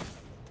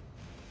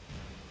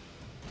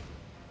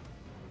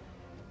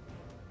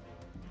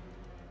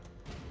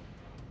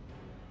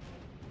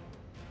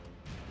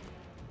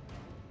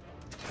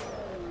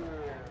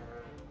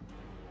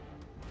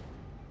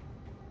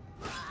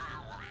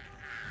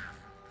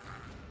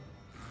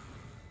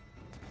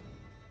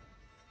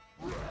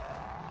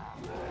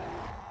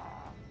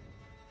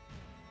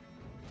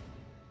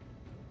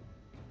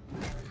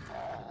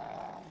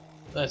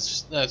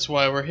 That's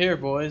why we're here,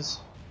 boys.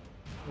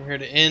 We're here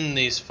to end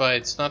these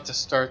fights, not to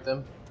start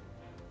them.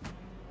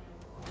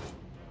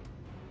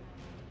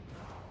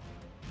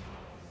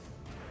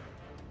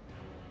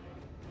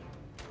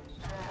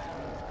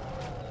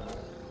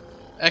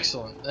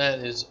 Excellent. That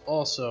is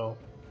also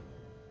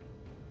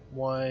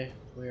why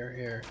we are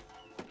here.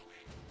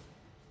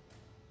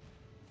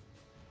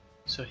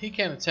 So he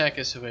can't attack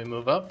us if we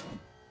move up.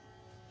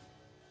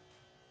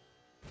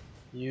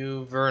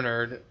 You,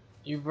 Bernard,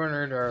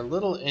 are a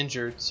little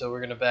injured, so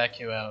we're gonna back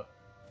you out.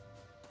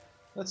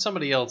 Let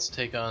somebody else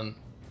take on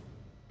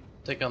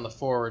the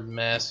forward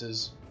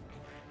masses.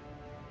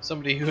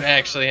 Somebody who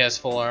actually has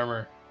full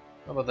armor.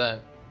 How about that?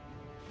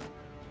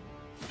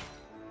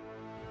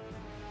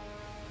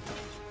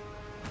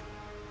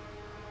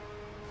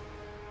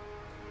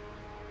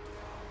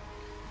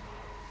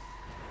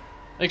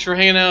 Thanks for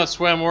hanging out,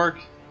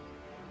 Swamwork.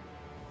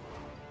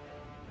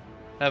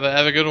 Have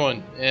a good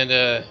one,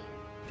 and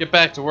get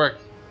back to work.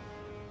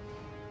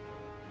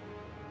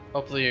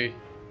 Hopefully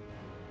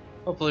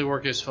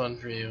work is fun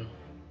for you.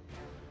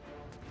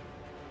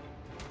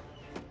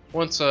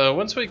 Once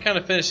we kind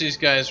of finish these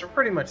guys, we're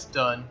pretty much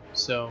done.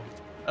 So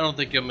I don't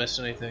think you'll miss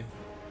anything.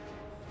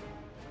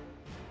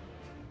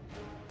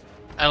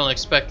 I don't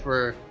expect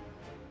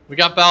we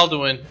got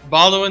Baldwin.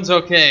 Baldwin's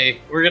okay.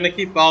 We're gonna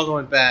keep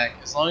Baldwin back.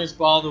 As long as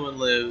Baldwin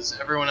lives,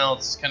 everyone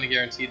else is kind of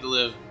guaranteed to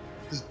live.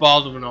 Because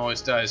Baldwin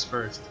always dies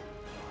first.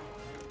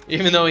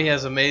 Even though he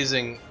has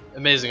amazing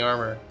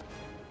armor.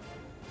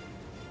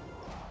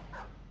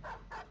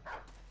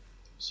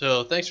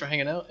 So, thanks for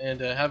hanging out,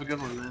 and have a good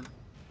one, man.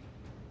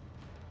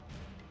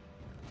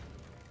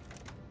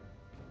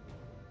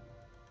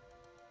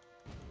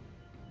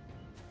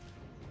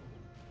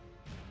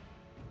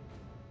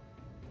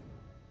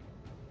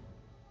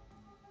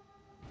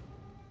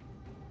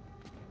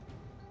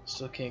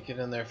 Still can't get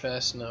in there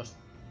fast enough.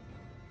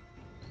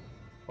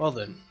 Well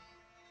then.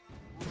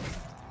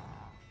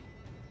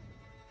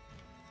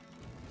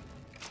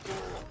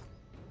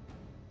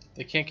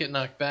 They can't get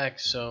knocked back,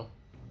 so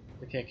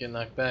they can't get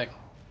knocked back.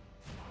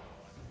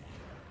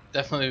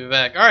 Definitely be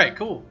back. Alright,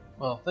 cool.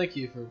 Well, thank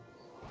you for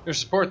your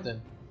support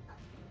then.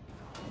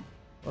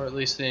 Or at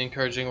least the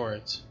encouraging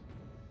words.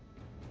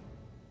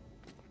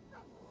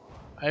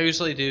 I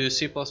usually do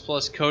C++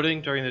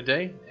 coding during the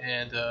day,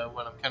 and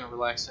when I'm kind of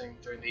relaxing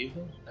during the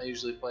evening, I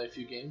usually play a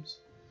few games.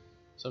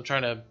 So I'm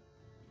trying to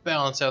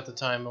balance out the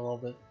time a little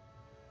bit.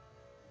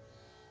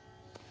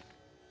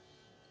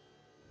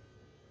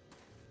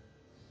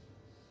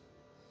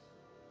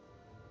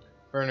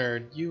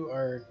 Bernard, you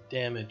are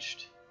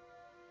damaged.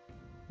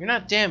 You're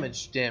not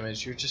damaged,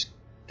 you're just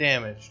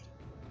damaged.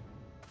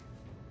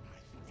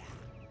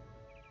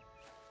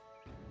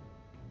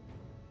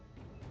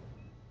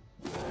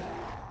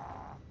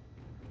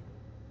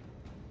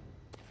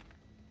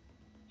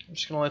 I'm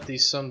just gonna let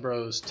these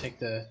sunbros take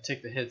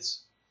the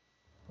hits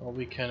while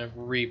we kind of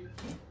reap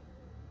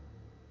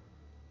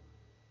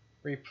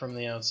from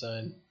the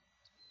outside.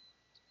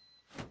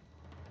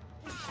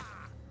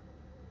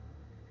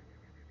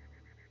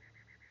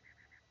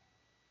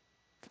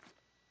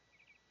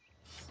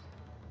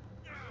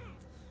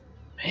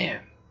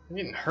 Man, I'm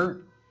getting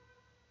hurt.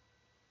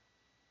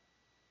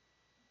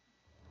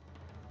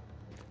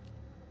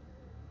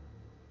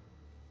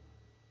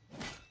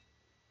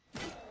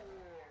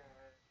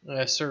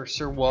 Sir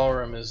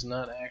Walram is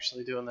not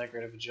actually doing that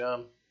great of a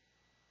job.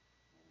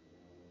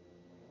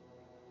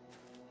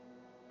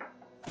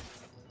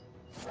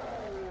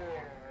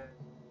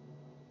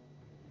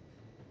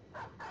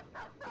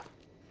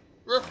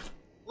 Ruff,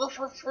 ruff,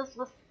 ruff, ruff,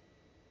 ruff.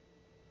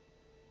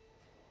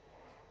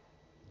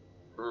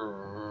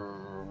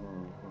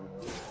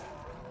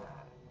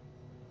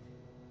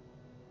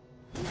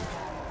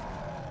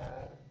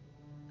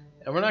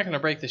 And we're not going to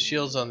break the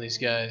shields on these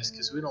guys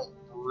because we don't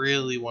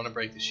really want to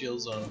break the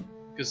shields on them,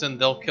 because then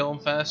they'll kill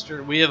them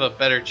faster. We have a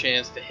better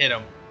chance to hit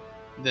them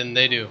than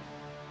they do.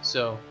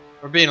 So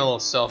we're being a little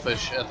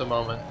selfish at the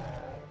moment.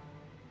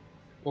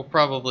 We'll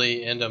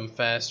probably end them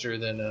faster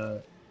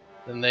than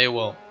they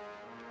will.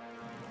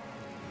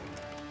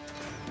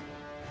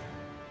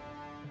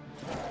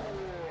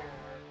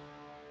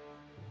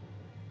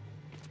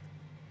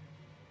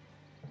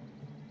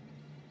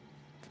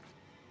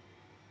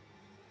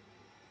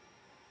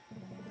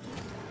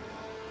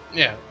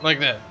 Yeah, like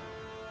that.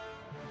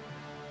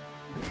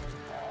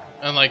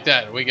 And like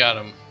that, we got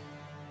him.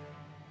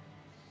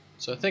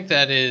 So I think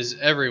that is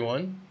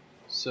everyone.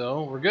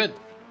 So we're good.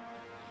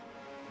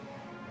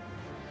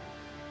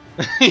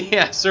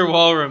 Yeah, Sir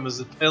Walram is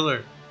a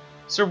pillar.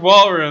 Sir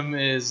Walram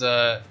is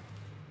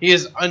he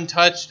is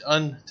untouched,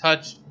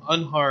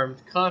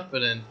 unharmed,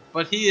 confident,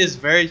 but he is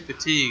very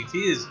fatigued.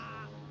 He is,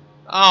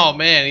 oh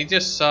man, he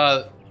just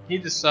saw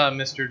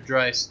Mr.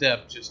 Dry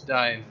Step just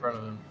die in front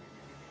of him.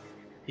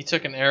 He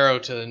took an arrow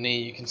to the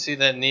knee. You can see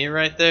that knee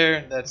right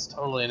there? That's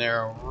totally an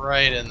arrow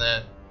right in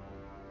that.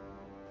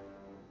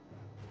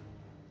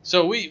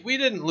 So we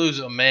didn't lose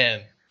a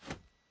man,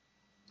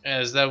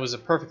 as that was a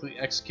perfectly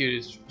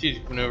executed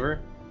strategic maneuver.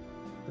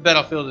 The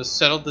battlefield is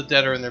settled, the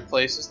dead are in their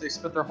places they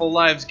spent their whole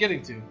lives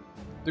getting to.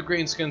 The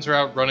greenskins are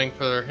out running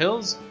for their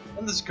hills,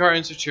 and the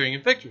Zakarians are cheering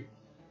in victory.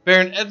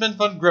 Baron Edmund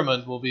von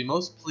Grimund will be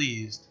most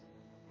pleased.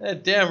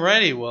 Damn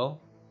right he will.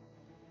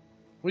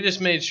 We just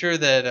made sure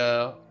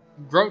that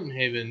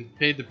Grotenhaven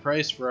paid the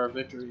price for our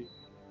victory.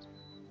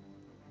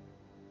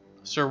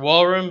 Sir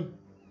Walram,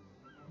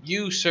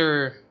 you,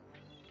 sir,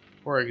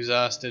 were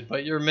exhausted,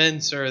 but your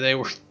men, sir, they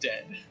were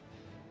dead.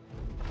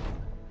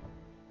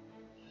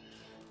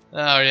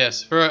 Oh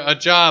yes, for a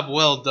job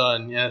well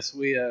done. Yes,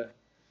 we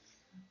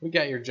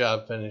got your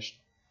job finished.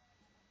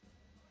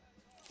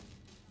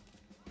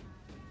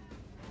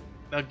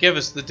 Now give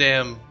us the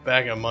damn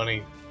bag of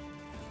money.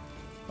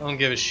 I don't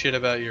give a shit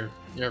about your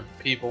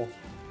people.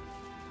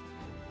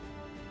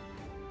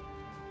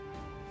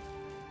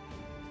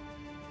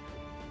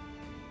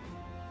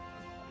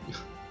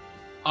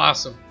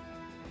 Awesome.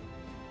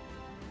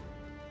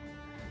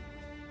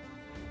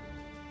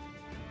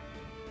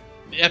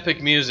 The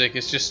epic music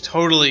is just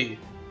totally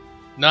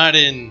not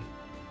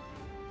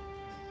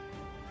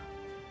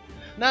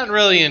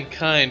really in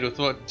kind with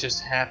what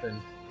just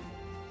happened.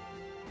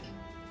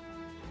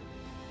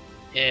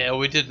 Yeah,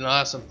 we did an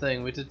awesome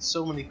thing. We did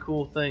so many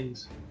cool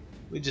things.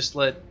 We just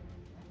let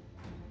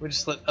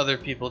other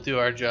people do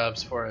our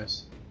jobs for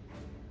us.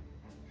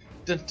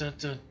 Dun dun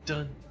dun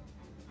dun.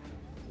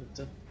 Dun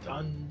dun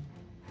dun.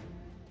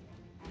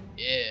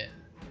 Yeah.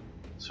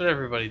 That's what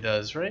everybody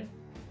does, right?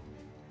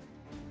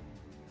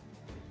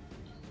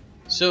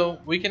 So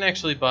we can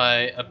actually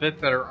buy a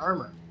bit better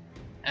armor,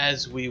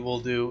 as we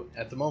will do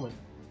at the moment.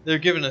 They're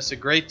giving us a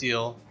great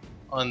deal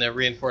on their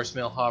reinforced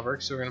mail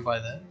hauberk, so we're going to buy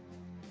that.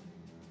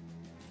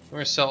 We're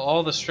going to sell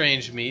all the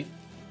strange meat,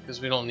 because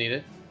we don't need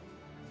it.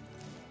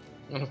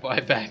 I'm going to buy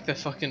back the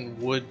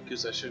fucking wood,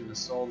 because I shouldn't have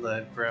sold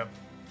that crap.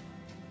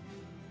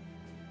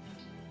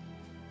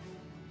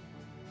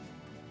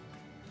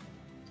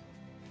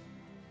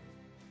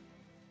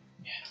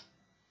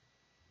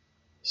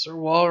 Sir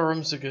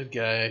Walrum's a good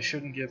guy. I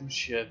shouldn't give him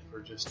shit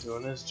for just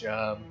doing his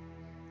job.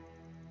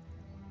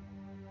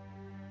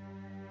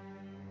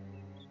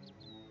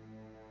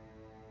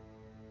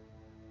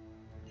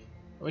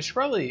 We should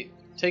probably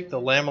take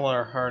the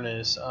lamellar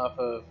harness off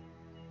of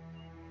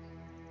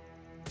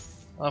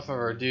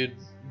our dude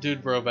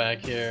bro back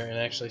here and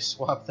actually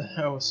swap that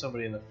out with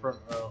somebody in the front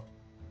row.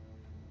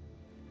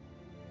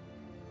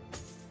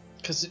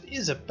 Because it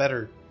is a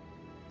better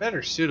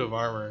suit of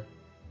armor.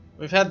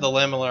 We've had the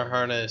lamellar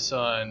harness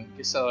on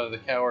Gisela the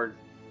Coward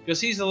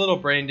because he's a little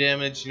brain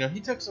damaged. You know, he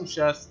took some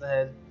shots to the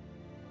head.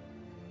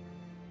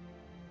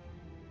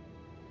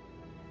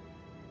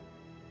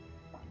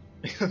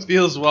 It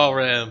feels well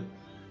ram.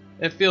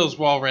 It feels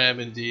well ram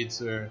indeed,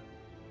 sir.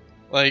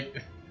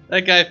 Like,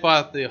 that guy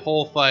fought the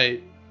whole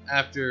fight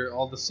after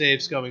all the save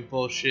scumming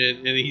bullshit,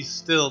 and he's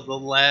still the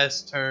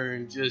last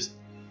turn just...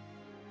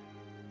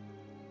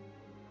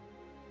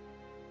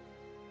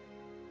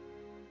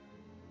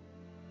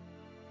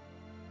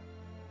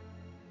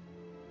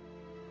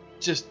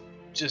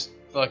 Just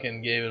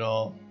fucking gave it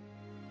all.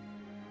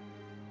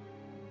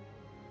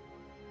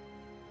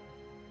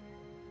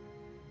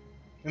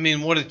 I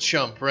mean, what a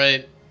chump,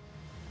 right?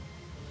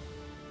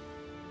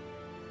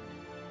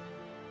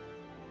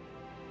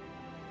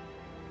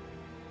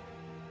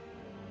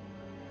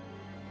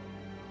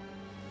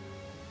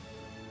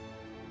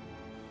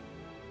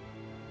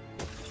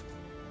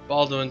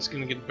 Baldwin's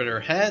gonna get a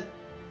better hat.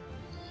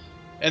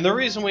 And the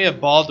reason we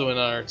have Baldwin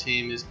on our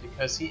team is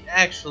because he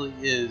actually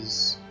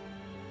is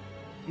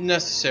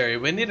necessary.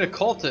 We need a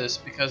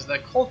cultist because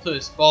that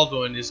cultist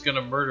Baldwin is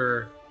gonna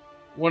murder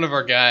one of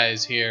our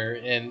guys here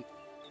and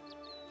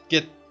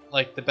get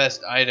like the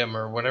best item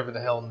or whatever the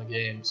hell in the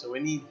game. So we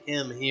need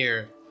him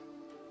here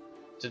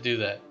to do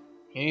that.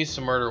 He needs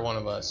to murder one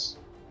of us.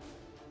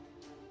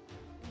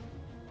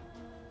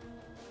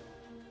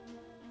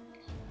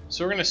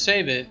 So we're gonna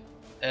save it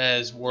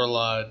as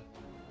Warlord.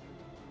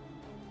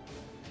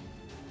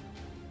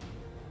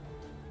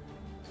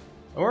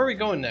 And where are we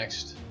going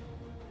next?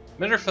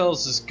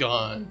 Mitterfels is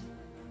gone,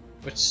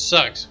 which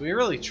sucks. We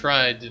really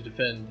tried to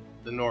defend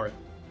the north,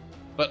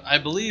 but I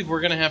believe we're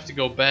going to have to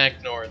go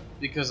back north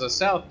because the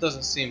south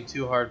doesn't seem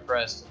too hard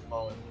pressed at the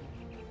moment,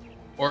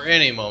 or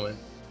any moment.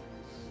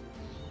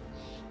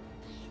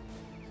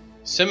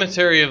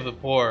 Cemetery of the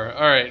Poor.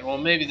 All right, well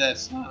maybe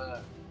that's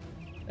not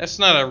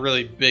a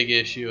really big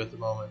issue at the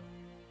moment.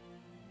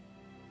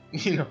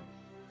 You know,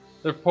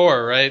 they're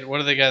poor, right? What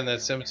do they got in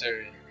that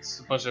cemetery? It's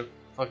a bunch of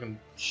fucking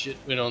shit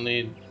we don't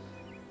need.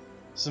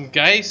 Some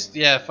Geist?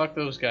 Yeah, fuck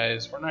those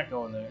guys. We're not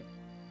going there.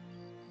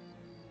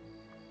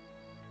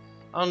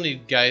 I don't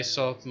need Geist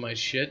off my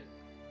shit.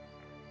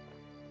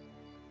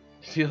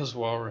 Feels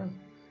Walrun.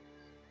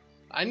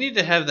 I need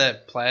to have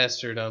that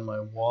plastered on my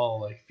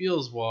wall. Like,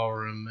 feels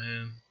Walrun,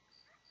 man.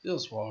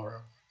 Feels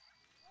Walrun.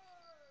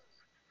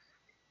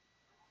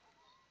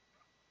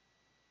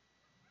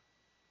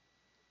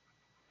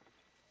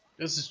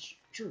 This is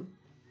true.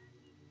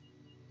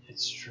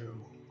 It's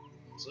true.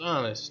 It's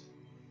honest.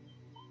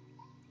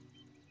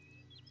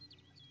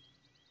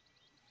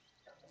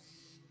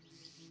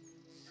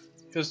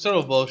 Because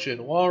total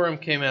bullshit. Walrun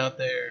came out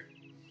there.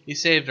 He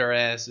saved our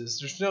asses.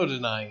 There's no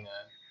denying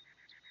that.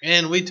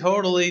 And we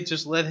totally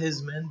just let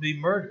his men be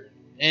murdered.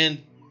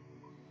 And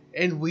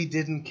we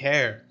didn't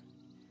care.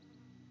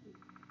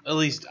 At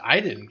least I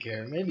didn't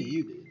care. Maybe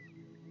you did.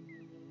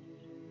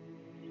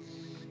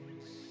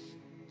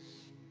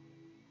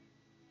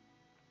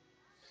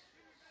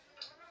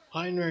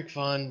 Heinrich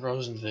von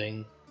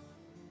Rosenving.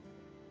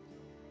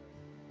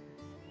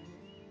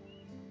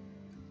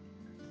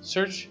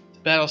 Search the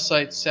battle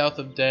site south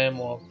of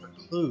Damwall for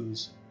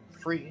clues.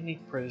 Free any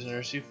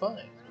prisoners you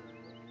find.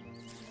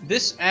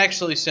 This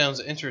actually sounds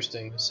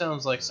interesting. This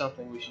sounds like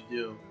something we should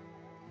do.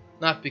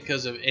 Not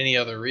because of any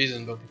other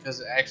reason, but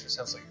because it actually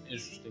sounds like an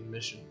interesting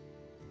mission.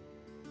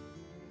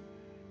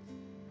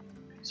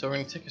 So we're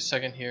going to take a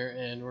second here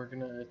and we're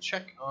going to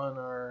check on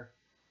our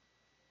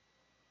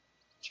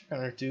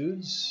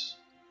dudes.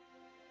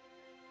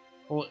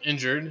 Well,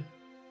 injured.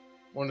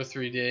 1 to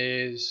 3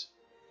 days.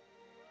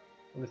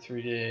 1 to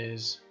 3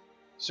 days.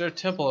 Is there a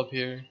temple up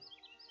here?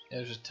 Yeah,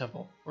 there's a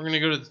temple. We're going to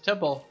go to the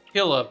temple,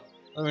 heal up,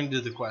 and we're going to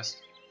do the quest.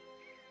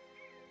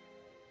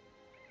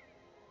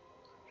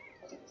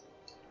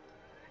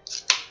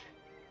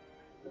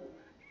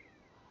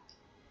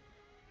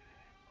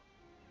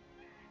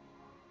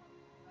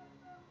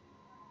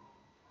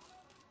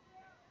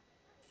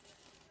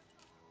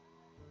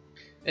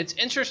 It's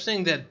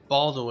interesting that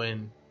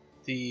Baldwin,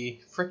 the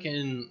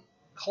frickin'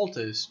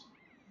 cultist,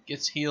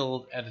 gets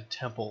healed at a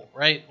temple,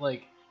 right?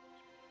 Like,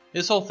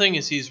 His whole thing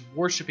is he's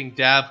worshipping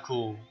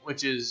Davkul,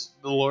 which is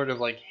the lord of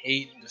like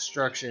hate and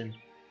destruction.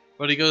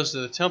 But he goes to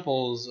the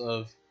temples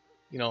of,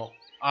 you know,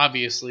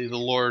 obviously the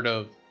lord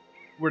of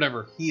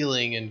whatever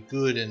healing and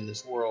good in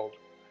this world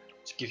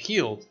to get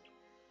healed.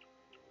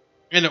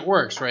 And it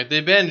works, right? They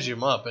bandage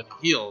him up and it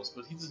heals,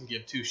 but he doesn't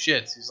give two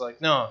shits. He's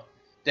like, no,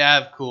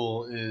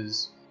 Davkul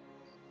is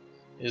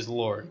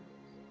Lord.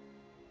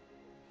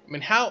 I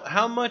mean,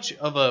 how much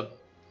of a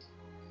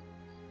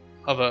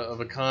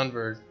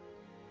convert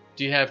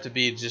do you have to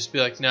be to just be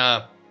like,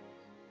 nah,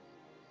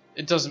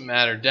 it doesn't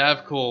matter.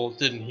 Davkul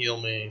didn't heal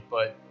me,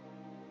 but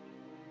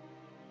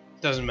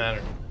it doesn't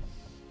matter.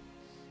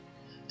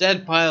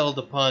 Dead piled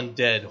upon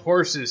dead,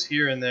 horses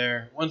here and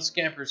there. One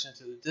scampers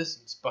into the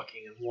distance,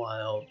 bucking and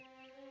wild.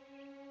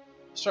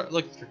 Start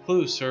looking for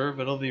clues, sir,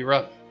 but it'll be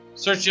rough.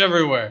 Search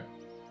everywhere.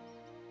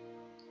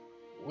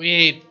 We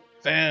ain't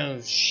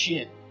found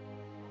shit.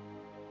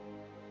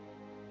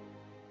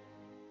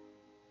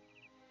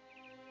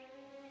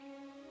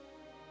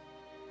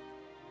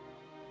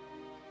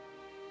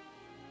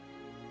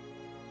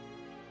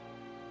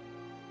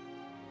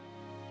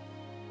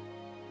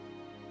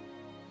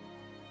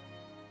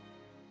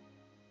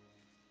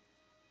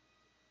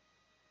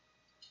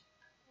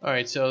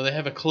 Alright, so they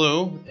have a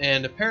clue,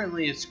 and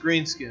apparently it's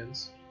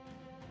greenskins.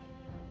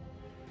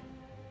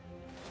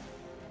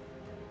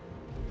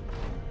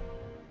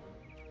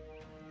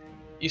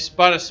 You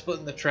spot a split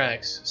in the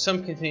tracks.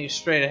 Some continue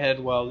straight ahead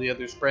while the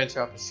others branch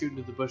off and shoot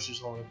into the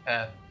bushes along the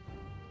path.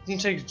 It doesn't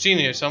take a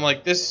genius. I'm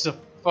like, this is a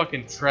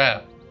fucking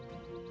trap.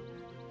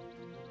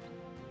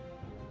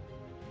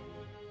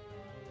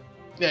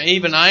 Yeah,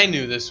 even I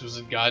knew this was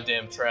a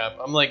goddamn trap.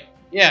 I'm like,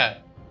 yeah.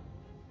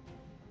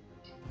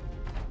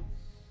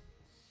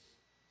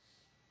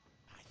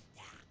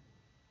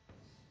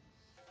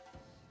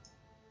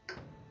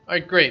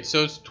 Alright, great.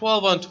 So it's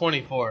 12 on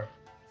 24.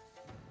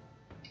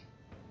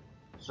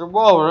 Sir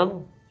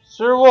Walram?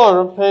 Sir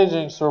Walram,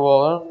 paging Sir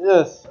Walram.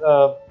 Yes,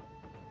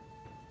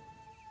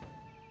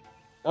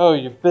 Oh,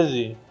 you're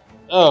busy.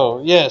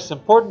 Oh, yes,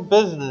 important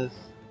business.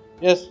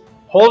 Yes,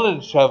 Holden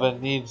Shovin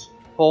needs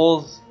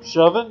holes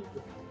shovin?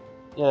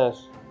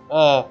 Yes,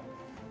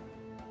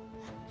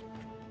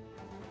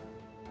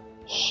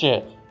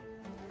 shit.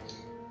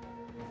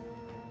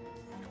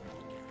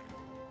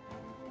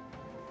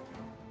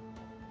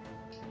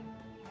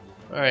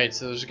 Alright,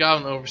 so there's a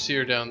goblin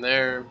overseer down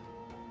there.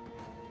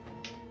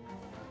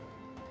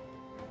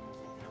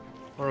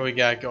 What do we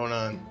got going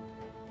on?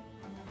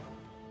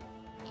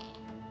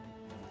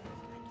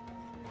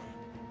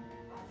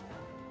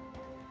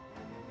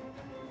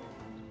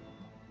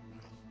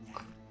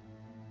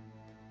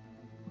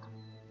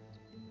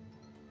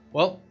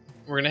 Well,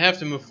 we're gonna have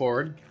to move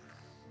forward.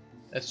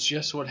 That's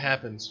just what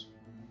happens.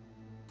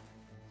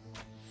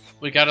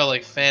 We gotta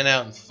like fan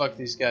out and fuck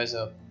these guys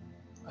up.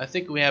 I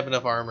think we have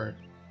enough armor.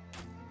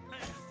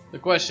 The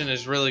question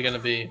is really gonna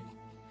be,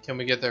 can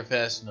we get there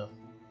fast enough?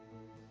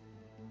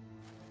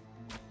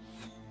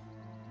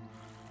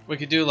 We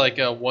could do like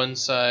a one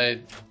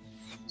side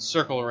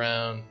circle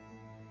around.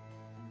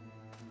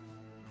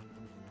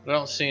 But I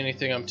don't see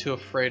anything I'm too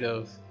afraid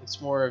of. It's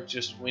more of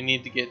just we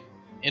need to get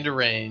into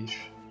range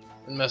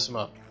and mess them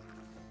up.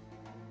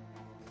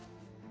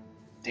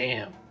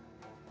 Damn.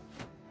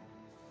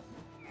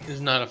 This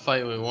is not a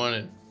fight we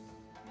wanted.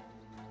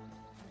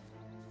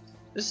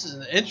 This is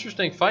an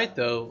interesting fight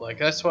though. Like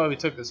that's why we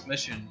took this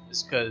mission,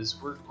 is because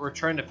we're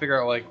trying to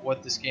figure out like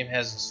what this game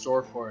has in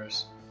store for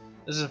us.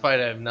 This is a fight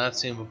I have not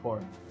seen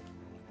before.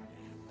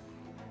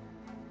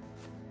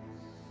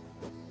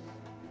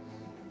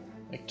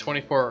 Like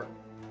 24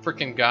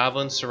 freaking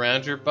goblins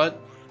surround your butt.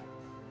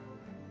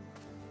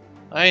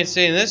 I ain't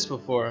seen this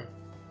before.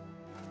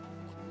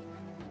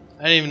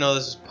 I didn't even know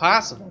this was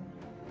possible.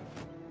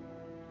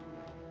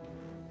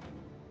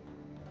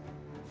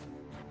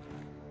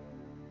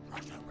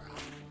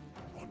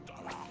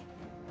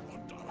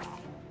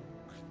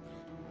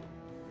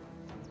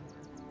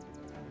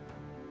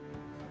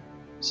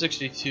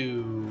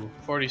 $62,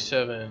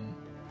 47.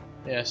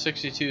 Yeah,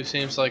 62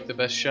 seems like the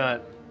best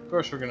shot. Of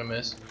course we're gonna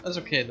miss. That's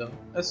okay though.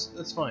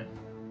 That's fine.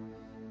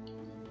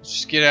 Let's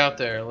just get out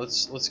there.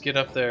 Let's get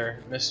up there,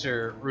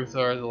 Mr.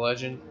 Ruthar the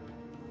Legend.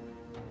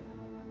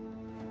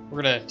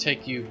 We're gonna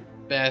take you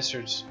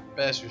bastards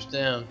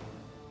down.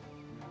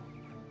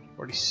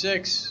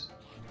 46,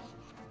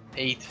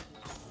 8.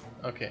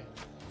 Okay,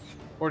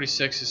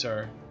 46 is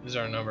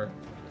our number.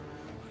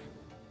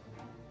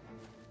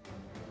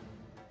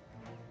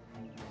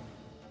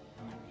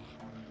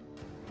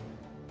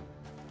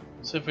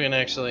 See if we can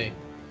actually.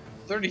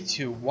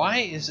 32. Why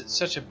is it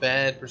such a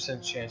bad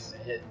percent chance to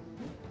hit?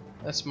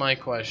 That's my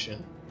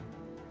question.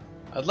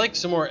 I'd like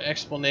some more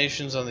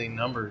explanations on the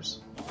numbers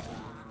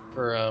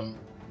for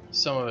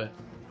some of it,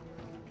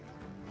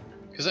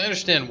 because I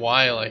understand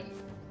why, like,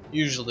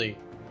 usually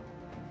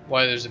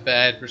why there's a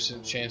bad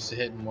percent chance to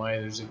hit and why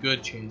there's a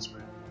good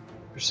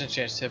percent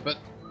chance to hit. But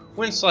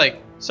when it's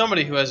like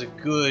somebody who has a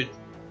good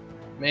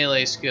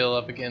melee skill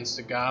up against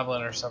a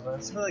goblin or something,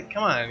 it's like,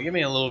 come on, give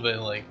me a little bit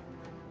like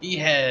he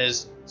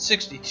has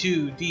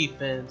 62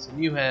 defense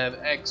and you have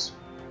X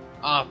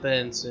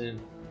offense and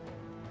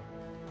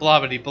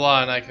blah blah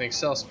blah, and I can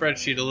Excel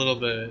spreadsheet a little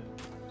bit.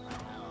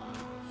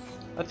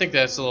 I think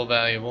that's a little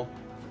valuable.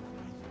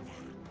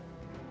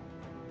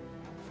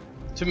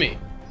 To me.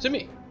 To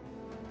me.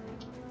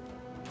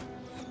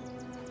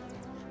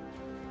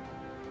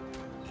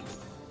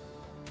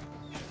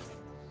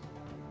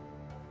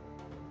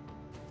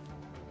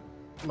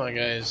 Come on,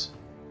 guys.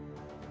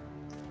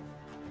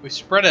 We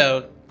spread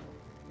out.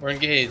 We're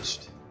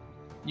engaged.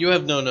 You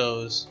have no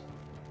nose.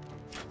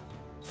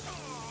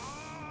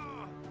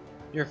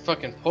 You're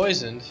fucking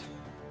poisoned.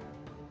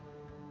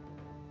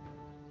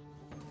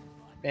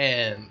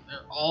 Man, they're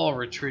all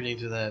retreating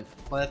to that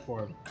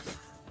platform.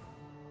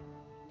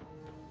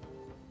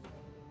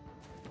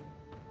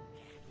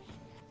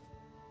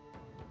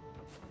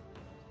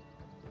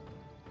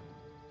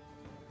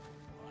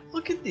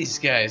 Look at these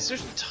guys.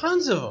 There's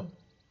tons of them.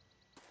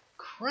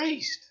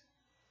 Christ.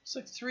 It's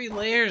like 3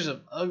 layers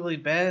of ugly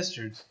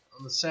bastards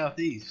on the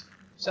southeast.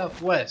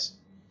 Southwest.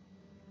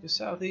 The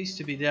southeast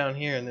to be down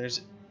here, and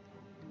there's...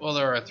 Well,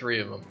 there are 3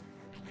 of them.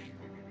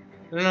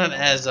 They're not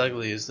as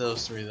ugly as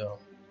those 3, though.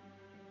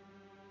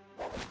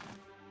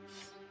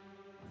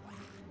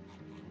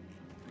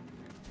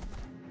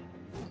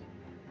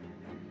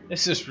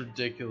 This is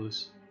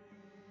ridiculous.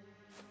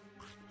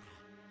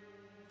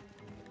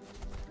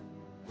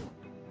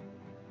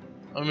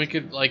 I mean, we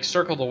could, like,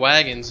 circle the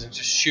wagons and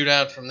just shoot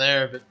out from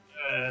there, but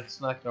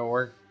it's not gonna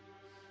work.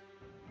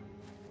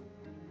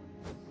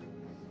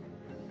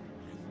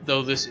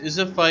 Though this is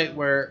a fight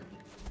where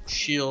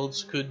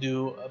shields could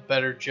do a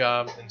better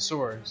job than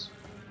swords.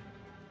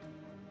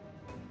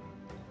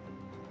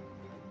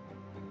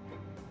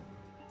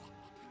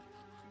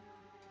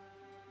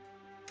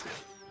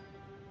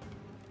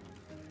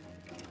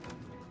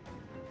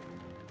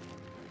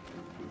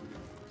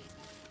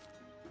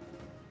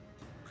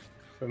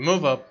 We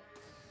move up.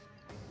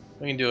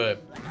 We can do a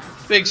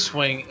big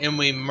swing and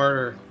we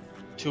murder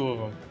 2 of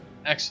them.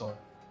 Excellent.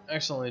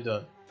 Excellently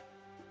done.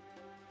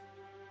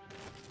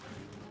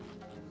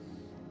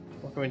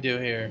 What can we do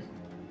here?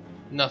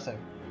 Nothing.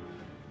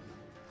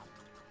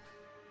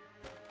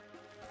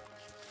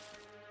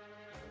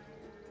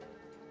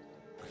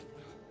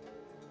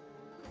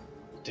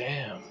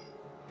 Damn.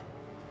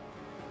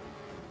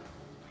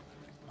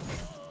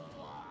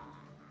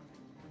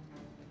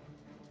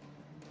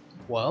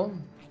 Well,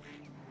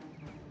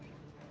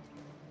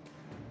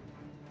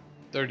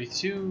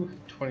 32,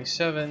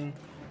 27.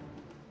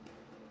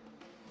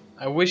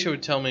 I wish it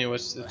would tell me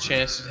what's the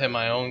chance to hit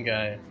my own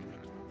guy.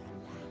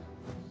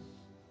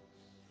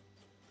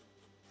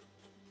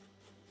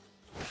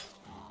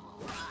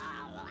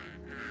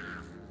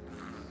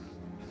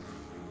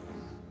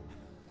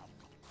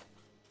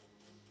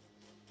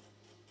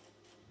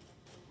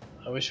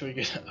 I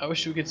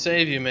wish we could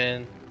save you,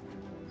 man,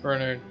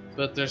 Bernard,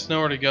 but there's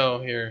nowhere to go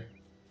here.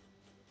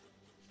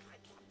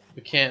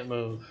 We can't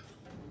move.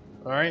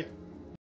 All right.